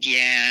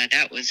 yeah,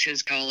 that was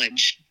his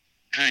college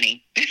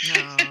honey.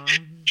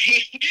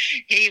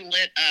 He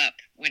lit up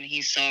when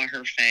he saw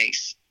her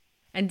face.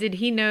 And did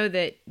he know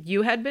that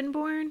you had been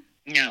born?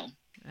 No.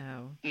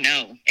 Oh.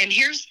 No. And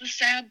here's the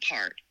sad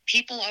part.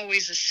 People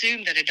always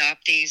assume that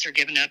adoptees are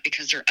given up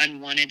because they're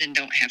unwanted and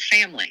don't have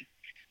family.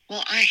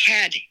 Well, I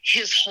had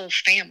his whole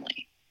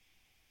family.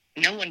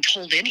 No one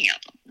told any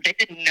of them. They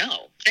didn't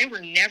know. They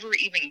were never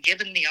even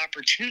given the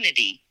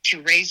opportunity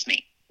to raise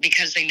me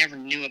because they never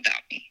knew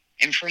about me.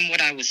 And from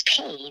what I was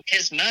told,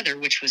 his mother,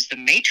 which was the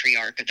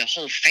matriarch of the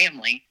whole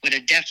family, would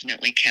have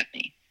definitely kept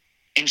me.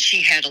 And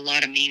she had a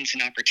lot of means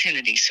and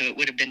opportunity, so it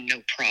would have been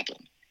no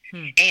problem.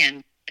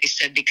 And they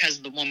said because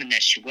of the woman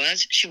that she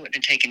was, she wouldn't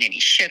have taken any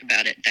shit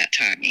about it at that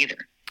time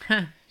either.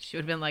 She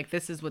would have been like,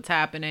 this is what's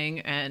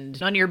happening and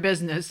none of your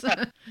business.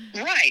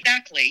 Right,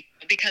 exactly.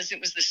 Because it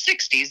was the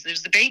 60s.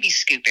 There's the baby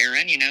scoop era,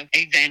 and,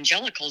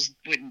 evangelicals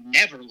would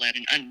never let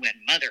an unwed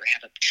mother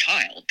have a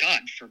child.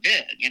 God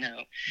forbid,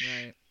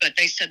 Right. But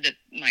they said that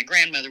my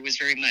grandmother was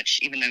very much,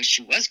 even though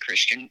she was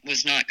Christian,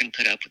 was not going to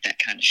put up with that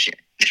kind of shit.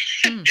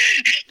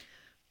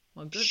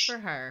 Well, good for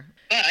her.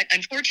 But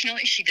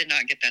unfortunately, she did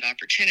not get that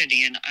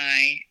opportunity, and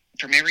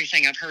from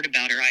everything I've heard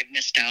about her, I've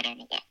missed out on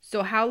a lot.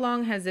 So how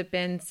long has it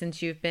been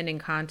since you've been in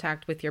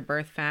contact with your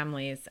birth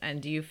families,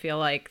 and do you feel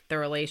like the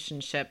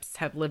relationships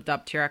have lived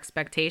up to your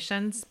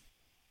expectations?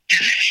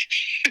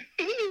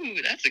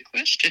 Ooh, that's a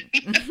question.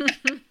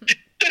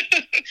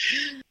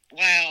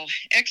 Wow,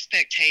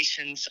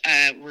 expectations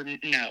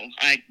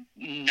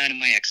none of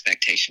my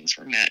expectations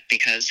were met,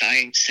 because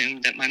I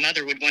assumed that my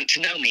mother would want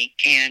to know me,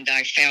 and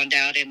I found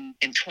out in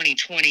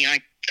 2020 I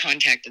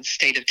contacted the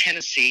state of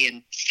Tennessee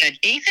and said,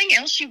 anything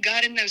else you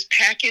got in those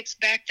packets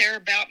back there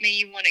about me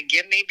you want to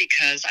give me?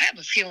 Because I have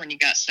a feeling you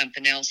got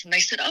something else. And they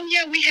said, oh,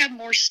 yeah, we have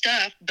more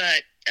stuff,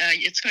 but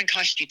it's going to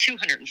cost you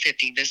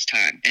 $250 this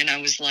time. And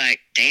I was like,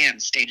 damn,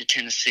 state of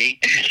Tennessee.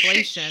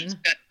 Inflation.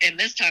 And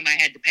this time I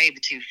had to pay the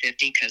 $250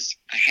 because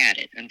I had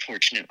it,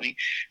 unfortunately.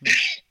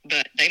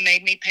 But they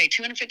made me pay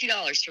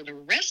 $250 for the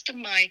rest of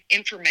my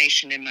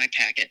information in my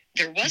packet.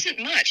 There wasn't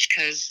much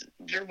because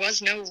there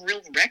was no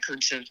real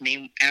records of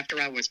me after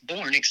I was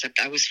born,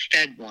 except I was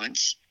fed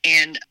once.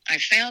 And I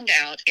found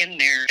out in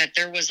there that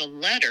there was a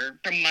letter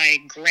from my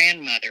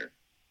grandmother.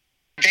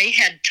 They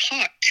had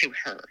talked to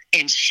her,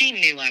 and she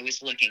knew I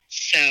was looking.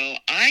 So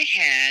I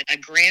had a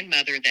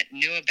grandmother that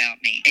knew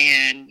about me,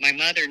 and my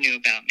mother knew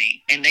about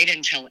me, and they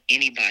didn't tell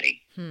anybody.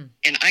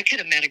 And I could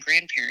have met a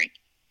grandparent.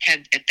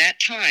 Had at that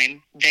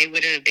time, they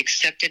would have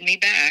accepted me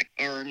back,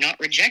 or not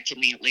rejected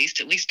me at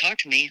least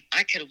talked to me.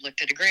 I could have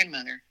looked at a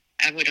grandmother.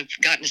 I would have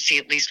gotten to see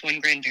at least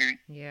one grandparent.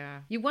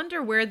 Yeah. You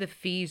wonder where the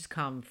fees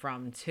come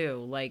from,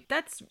 too. Like,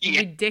 that's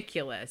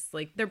ridiculous.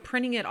 Like, they're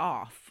printing it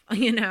off,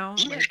 you know?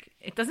 Yeah. Like,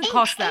 it doesn't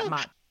cost that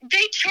much.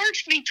 They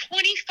charged me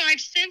 25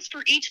 cents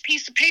for each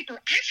piece of paper.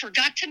 I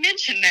forgot to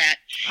mention that.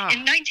 In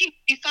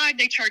 1985,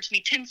 they charged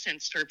me 10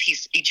 cents for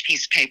each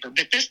piece of paper.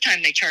 But this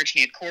time, they charged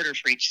me a quarter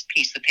for each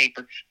piece of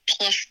paper,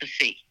 plus the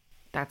fee.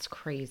 That's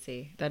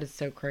crazy. That is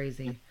so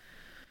crazy.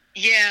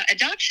 Yeah,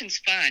 adoption's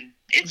fun.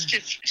 It's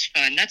just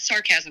fun. That's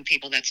sarcasm,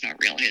 people. That's not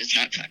real. It is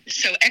not fun.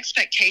 So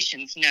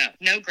expectations, no.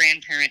 No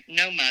grandparent,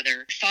 no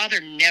mother. Father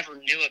never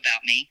knew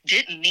about me.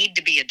 Didn't need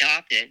to be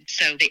adopted.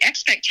 So the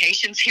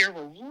expectations here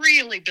were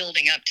really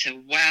building up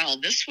to, wow,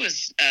 this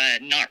was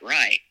not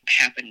right.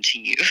 Happened to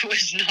you. It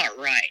was not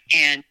right.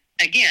 And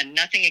again,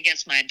 nothing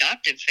against my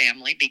adoptive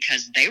family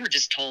because they were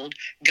just told,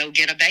 go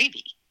get a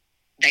baby.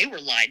 They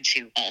were lied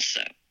to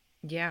also.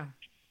 Yeah.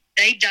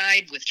 They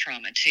died with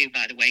trauma too,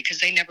 by the way, because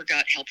they never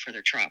got help for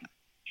their trauma.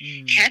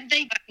 Had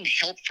they gotten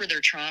help for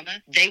their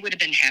trauma, they would have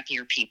been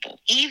happier people,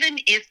 even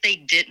if they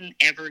didn't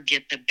ever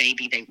get the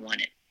baby they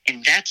wanted.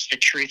 And that's the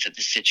truth of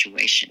the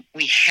situation.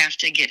 We have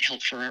to get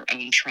help for our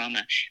own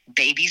trauma.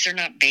 Babies are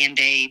not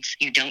Band-Aids.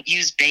 You don't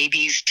use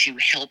babies to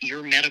help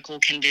your medical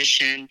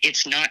condition.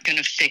 It's not going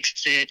to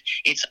fix it.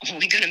 It's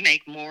only going to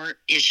make more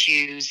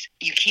issues.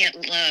 You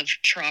can't love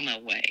trauma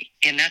away.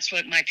 And that's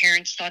what my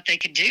parents thought they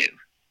could do.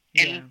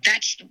 And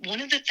that's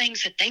one of the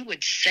things that they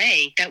would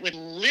say that would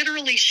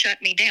literally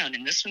shut me down.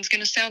 And this one's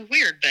going to sound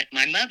weird, but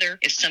my mother,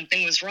 if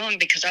something was wrong,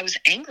 because I was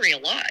angry a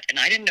lot and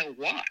I didn't know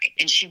why.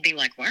 And she'd be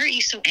like, why are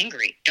you so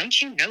angry?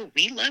 Don't you know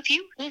we love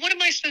you? Well, what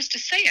am I supposed to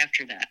say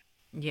after that?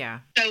 Yeah.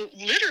 So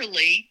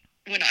literally,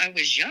 when I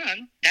was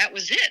young, that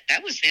was it.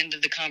 That was the end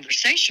of the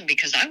conversation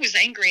because I was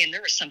angry and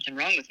there was something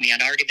wrong with me.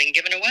 I'd already been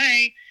given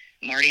away.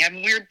 I'm already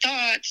having weird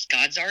thoughts.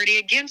 God's already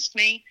against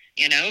me.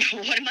 You know,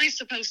 what am I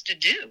supposed to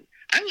do?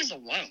 I was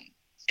alone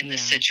in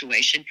this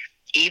situation,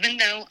 even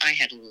though I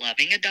had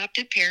loving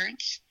adopted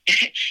parents.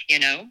 You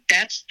know,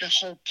 that's the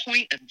whole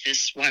point of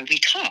this, why we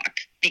talk,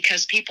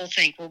 because people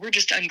think, well, we're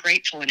just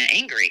ungrateful and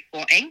angry.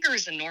 Well, anger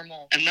is a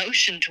normal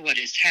emotion to what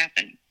has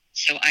happened.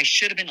 So I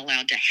should have been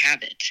allowed to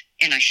have it,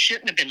 and I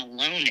shouldn't have been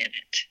alone in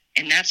it.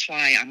 And that's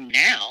why I'm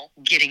now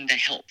getting the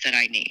help that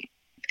I need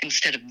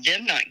instead of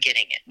them not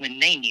getting it when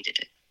they needed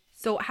it.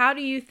 So how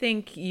do you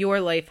think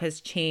your life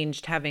has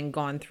changed having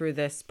gone through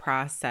this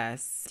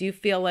process? Do you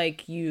feel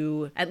like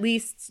you at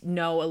least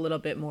know a little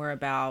bit more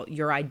about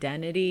your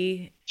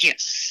identity?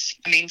 Yes.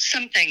 I mean,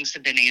 some things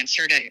have been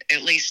answered.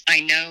 At least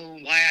I know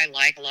why I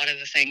like a lot of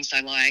the things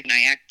I like, and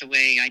I act the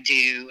way I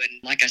do.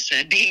 And like I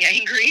said, being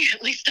angry,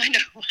 at least I know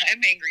why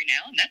I'm angry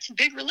now, and that's a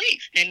big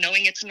relief. And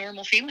knowing it's a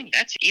normal feeling,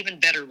 that's even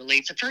better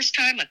relief. The first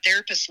time a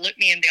therapist looked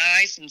me in the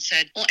eyes and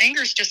said, well,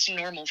 anger is just a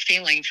normal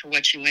feeling for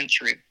what you went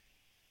through.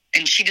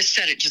 And she just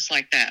said it just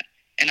like that.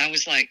 And I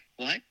was like,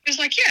 what? It was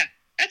like, yeah,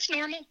 that's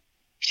normal.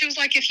 She was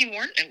like, if you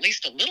weren't at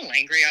least a little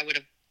angry, I would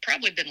have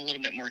probably been a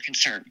little bit more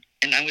concerned.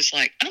 And I was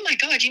like, oh my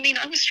God, you mean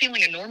I was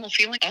feeling a normal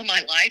feeling all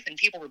my life and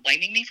people were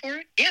blaming me for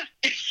it? Yeah.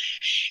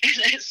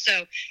 And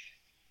so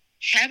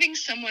having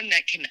someone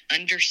that can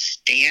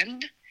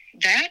understand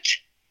that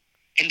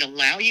and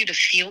allow you to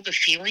feel the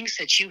feelings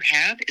that you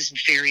have is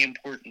very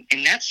important.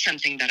 And that's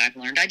something that I've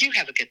learned. I do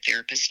have a good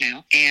therapist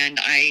now, and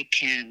I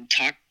can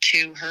talk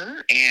to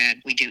her,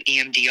 and we do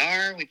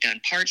EMDR. We've done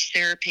parts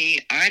therapy.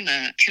 I'm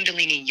a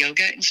Kundalini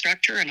yoga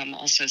instructor, and I'm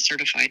also a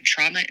certified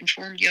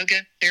trauma-informed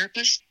yoga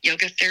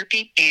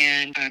therapy,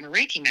 and I'm a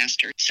Reiki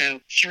master.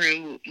 So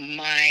through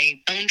my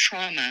own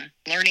trauma,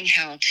 learning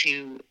how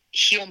to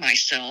heal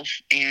myself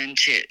and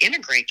to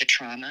integrate the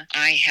trauma,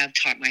 I have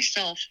taught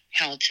myself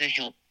how to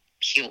help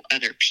heal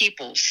other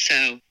people.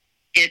 So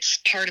it's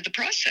part of the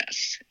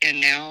process.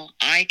 And now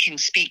I can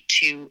speak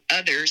to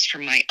others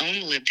from my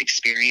own lived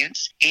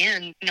experience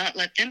and not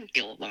let them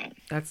feel alone.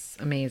 That's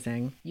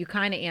amazing. You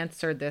kind of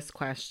answered this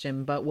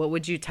question, but what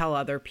would you tell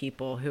other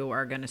people who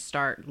are going to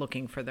start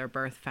looking for their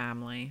birth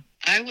family?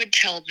 I would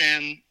tell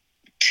them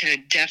to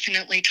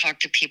definitely talk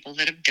to people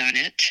that have done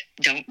it.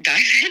 Don't dive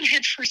in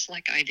head first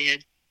like I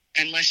did.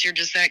 unless you're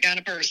just that kind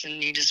of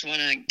person, you just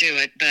want to do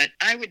it. But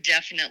I would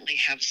definitely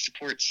have a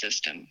support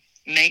system.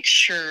 Make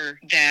sure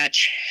that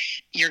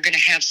you're going to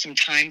have some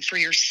time for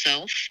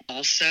yourself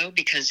also,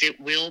 because it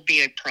will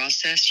be a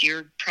process.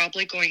 You're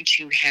probably going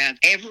to have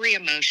every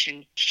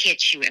emotion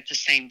hit you at the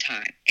same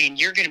time. And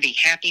you're going to be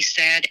happy,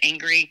 sad,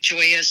 angry,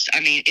 joyous. I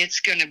mean, it's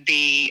going to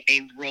be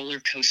a roller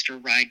coaster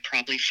ride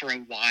probably for a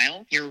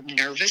while. Your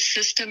nervous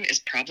system is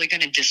probably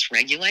going to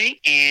dysregulate,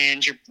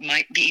 and you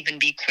might even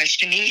be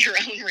questioning your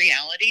own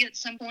reality at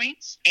some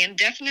points. And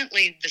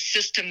definitely the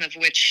system of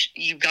which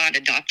you got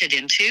adopted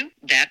into,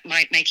 that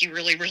might make you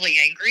really, really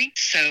angry.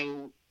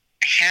 So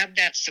have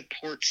that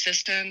support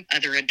system,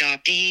 other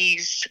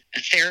adoptees, a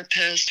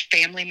therapist,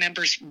 family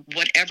members,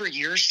 whatever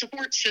your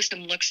support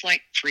system looks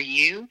like for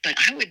you. But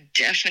I would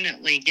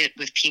definitely get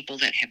with people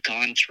that have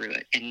gone through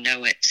it and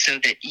know it so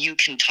that you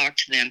can talk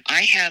to them.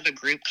 I have a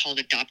group called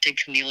Adopted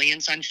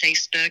Chameleons on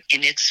Facebook,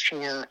 and it's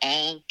for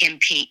all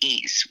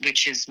MPEs,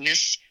 which is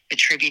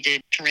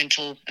Misattributed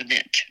Parental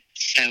Event.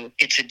 So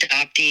it's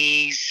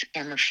adoptees,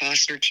 former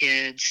foster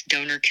kids,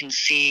 donor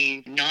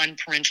conceived,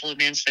 non-parental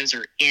events. Those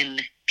are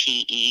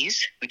NPEs,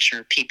 which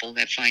are people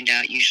that find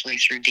out usually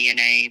through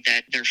DNA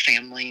that their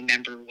family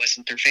member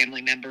wasn't their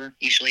family member,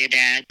 usually a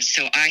dad.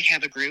 So I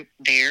have a group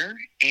there,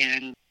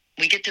 and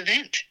we get to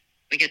vent.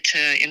 We get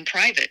to, in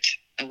private,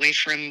 away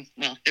from,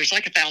 well, there's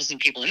like 1,000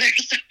 people in there,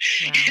 so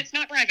wow. It's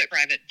not private,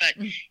 but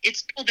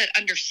it's people that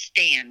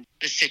understand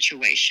the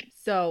situation.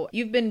 So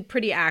you've been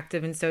pretty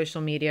active in social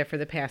media for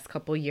the past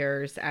couple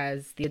years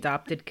as the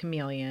Adopted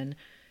Chameleon.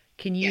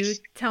 Can you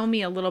tell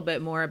me a little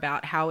bit more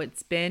about how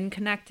it's been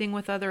connecting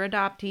with other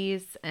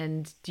adoptees?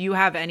 And do you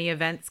have any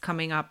events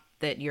coming up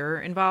that you're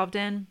involved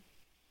in?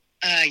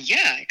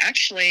 Yeah,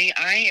 actually,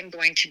 I am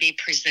going to be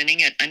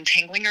presenting at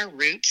Untangling Our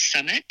Roots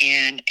Summit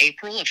in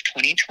April of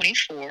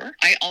 2024.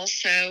 I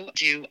also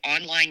do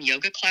online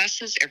yoga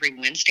classes every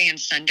Wednesday and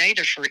Sunday.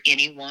 They're for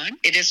anyone.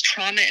 It is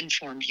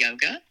trauma-informed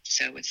yoga,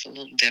 so it's a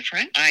little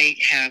different. I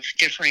have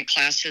different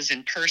classes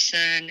in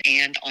person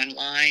and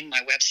online.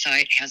 My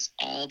website has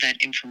all that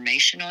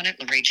information on it,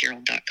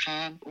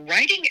 lorraygerald.com.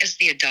 Writing as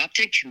the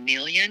Adopted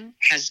Chameleon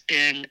has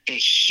been a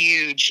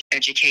huge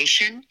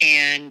education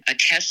and a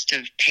test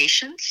of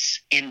patience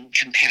and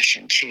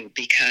compassion too,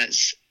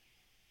 because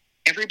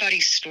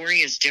everybody's story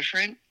is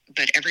different,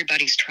 but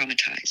everybody's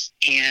traumatized.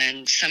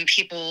 And some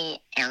people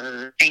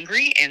are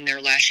angry and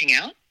they're lashing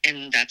out,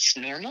 and that's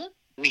normal.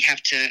 We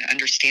have to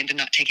understand and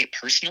not take it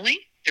personally.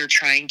 They're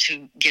trying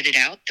to get it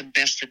out the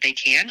best that they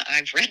can.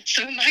 I've read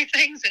some of my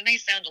things and they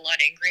sound a lot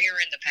angrier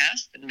in the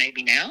past than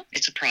maybe now.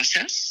 It's a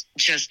process.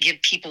 Just give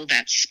people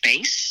that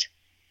space.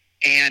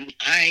 And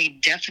I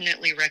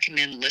definitely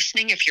recommend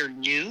listening if you're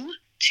new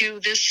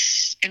to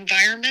this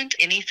environment,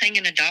 anything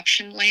in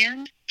adoption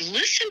land.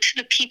 Listen to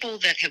the people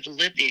that have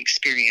lived the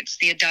experience,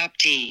 the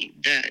adoptee,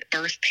 the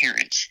birth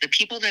parents, the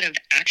people that have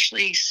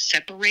actually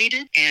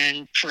separated,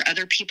 and for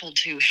other people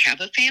to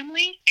have a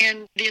family.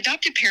 And the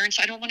adopted parents,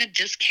 I don't want to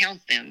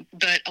discount them,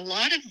 but a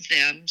lot of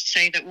them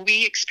say that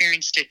we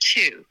experienced it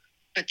too,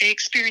 but they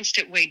experienced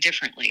it way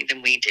differently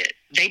than we did.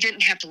 They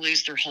didn't have to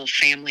lose their whole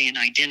family and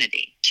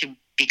identity to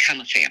become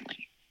a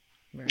family.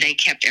 Right. They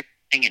kept everything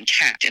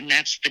intact, and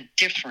that's the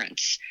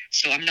difference.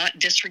 So I'm not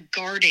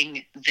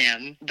disregarding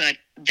them, but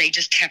they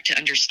just have to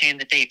understand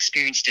that they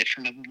experienced it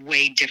from a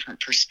way different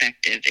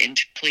perspective, and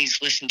please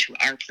listen to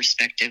our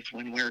perspective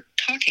when we're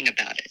talking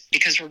about it,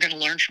 because we're going to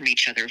learn from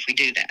each other if we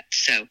do that.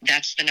 So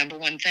that's the number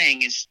one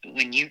thing, is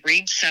when you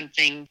read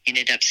something and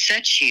it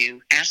upsets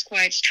you, ask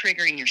why it's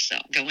triggering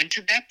yourself. Go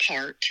into that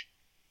part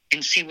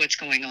and see what's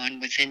going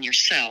on within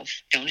yourself.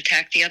 Don't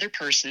attack the other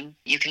person.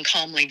 You can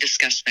calmly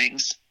discuss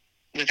things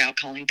without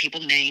calling people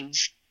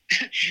names,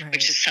 right.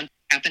 Which is something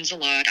that happens a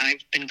lot.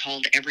 I've been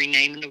called every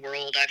name in the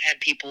world. I've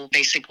had people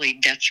basically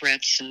death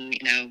threats and,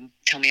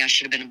 tell me I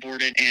should have been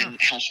aborted and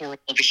how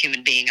horrible of a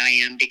human being I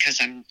am because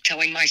I'm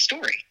telling my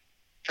story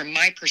from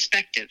my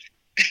perspective.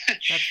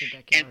 That's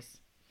ridiculous. And it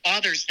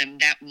bothers them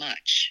that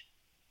much.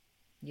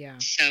 Yeah.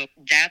 So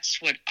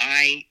that's what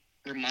I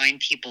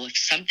remind people. If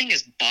something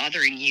is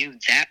bothering you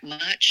that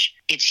much,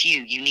 it's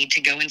you. You need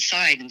to go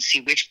inside and see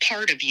which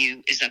part of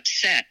you is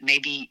upset.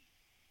 Maybe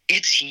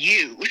it's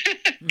you,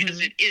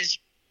 because it is.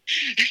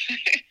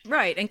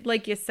 Right. And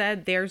like you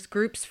said, there's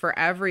groups for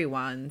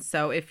everyone.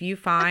 So if you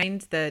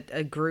find that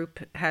a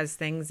group has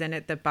things in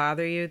it that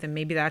bother you, then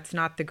maybe that's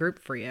not the group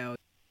for you.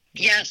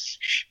 Yes.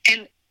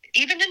 And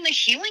even in the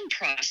healing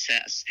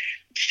process,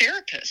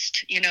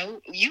 therapist,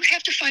 you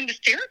have to find a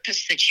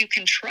therapist that you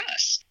can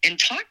trust and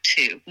talk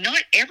to.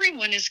 Not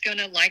everyone is going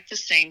to like the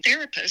same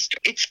therapist.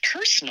 It's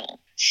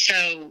personal.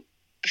 So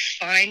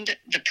find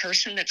the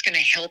person that's going to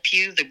help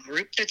you, the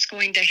group that's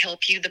going to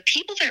help you, the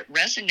people that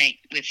resonate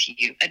with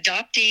you.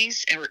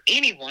 Adoptees or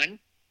anyone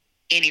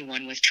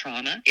with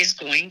trauma is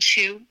going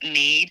to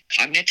need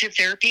cognitive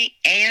therapy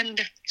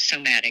and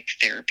somatic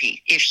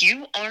therapy. If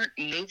you aren't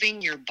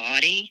moving your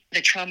body,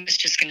 the trauma is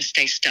just going to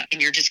stay stuck,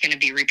 and you're just going to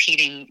be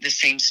repeating the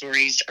same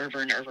stories over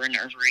and over and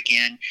over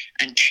again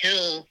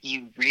until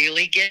you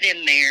really get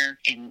in there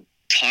and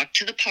talk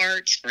to the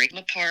parts, break them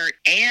apart,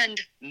 and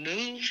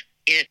move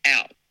it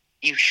out.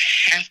 You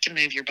have to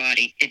move your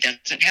body. It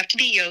doesn't have to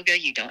be yoga.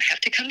 You don't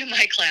have to come to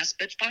my class,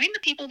 but find the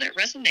people that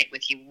resonate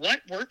with you. What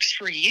works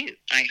for you?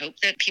 I hope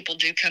that people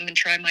do come and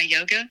try my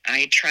yoga.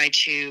 I try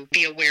to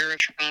be aware of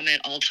trauma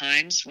at all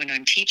times when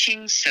I'm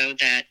teaching so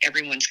that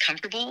everyone's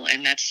comfortable,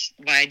 and that's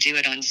why I do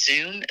it on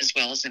Zoom as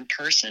well as in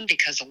person,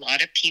 because a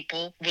lot of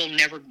people will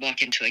never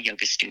walk into a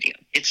yoga studio.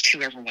 It's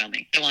too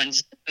overwhelming. So on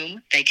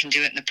Zoom, they can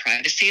do it in the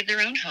privacy of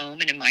their own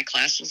home, and in my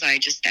classes, I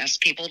just ask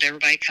people to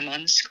everybody come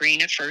on the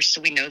screen at first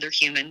so we know they're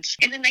humans.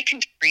 And then they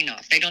can screen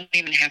off. They don't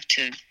even have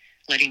to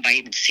let anybody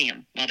even see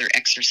them while they're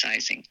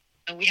exercising.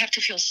 We have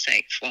to feel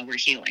safe while we're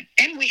healing.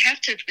 And we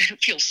have to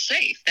feel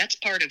safe. That's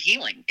part of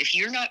healing. If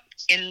you're not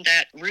in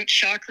that root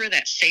chakra,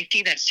 that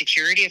safety, that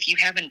security, if you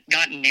haven't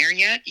gotten there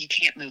yet, you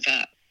can't move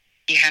up.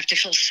 You have to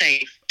feel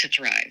safe to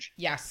thrive.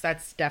 Yes,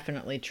 that's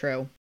definitely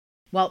true.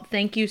 Well,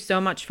 thank you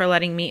so much for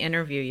letting me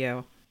interview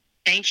you.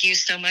 Thank you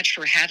so much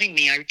for having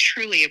me. I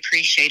truly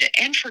appreciate it.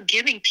 And for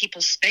giving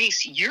people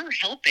space. You're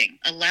helping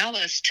allow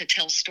us to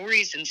tell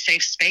stories in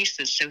safe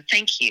spaces. So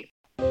thank you.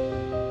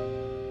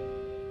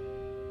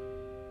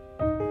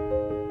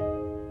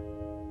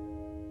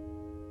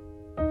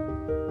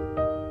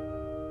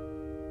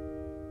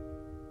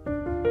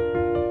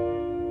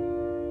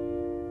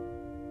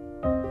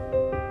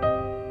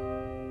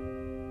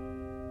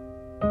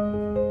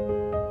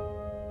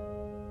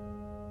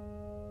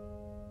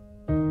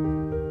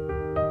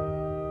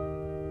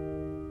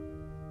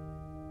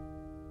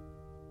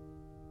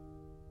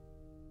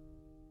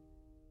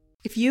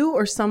 If you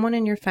or someone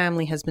in your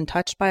family has been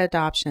touched by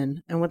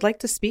adoption and would like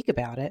to speak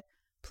about it,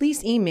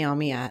 please email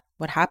me at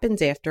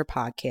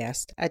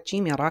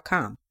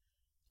whathappensedafterpodcast@gmail.com.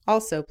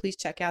 Also, please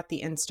check out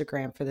the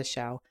Instagram for the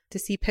show to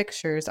see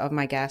pictures of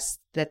my guests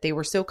that they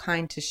were so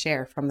kind to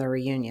share from their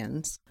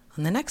reunions.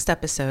 On the next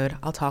episode,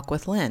 I'll talk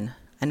with Lynn,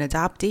 an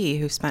adoptee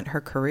who spent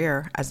her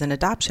career as an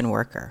adoption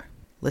worker.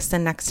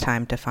 Listen next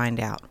time to find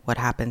out what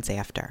happens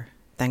after.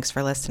 Thanks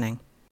for listening.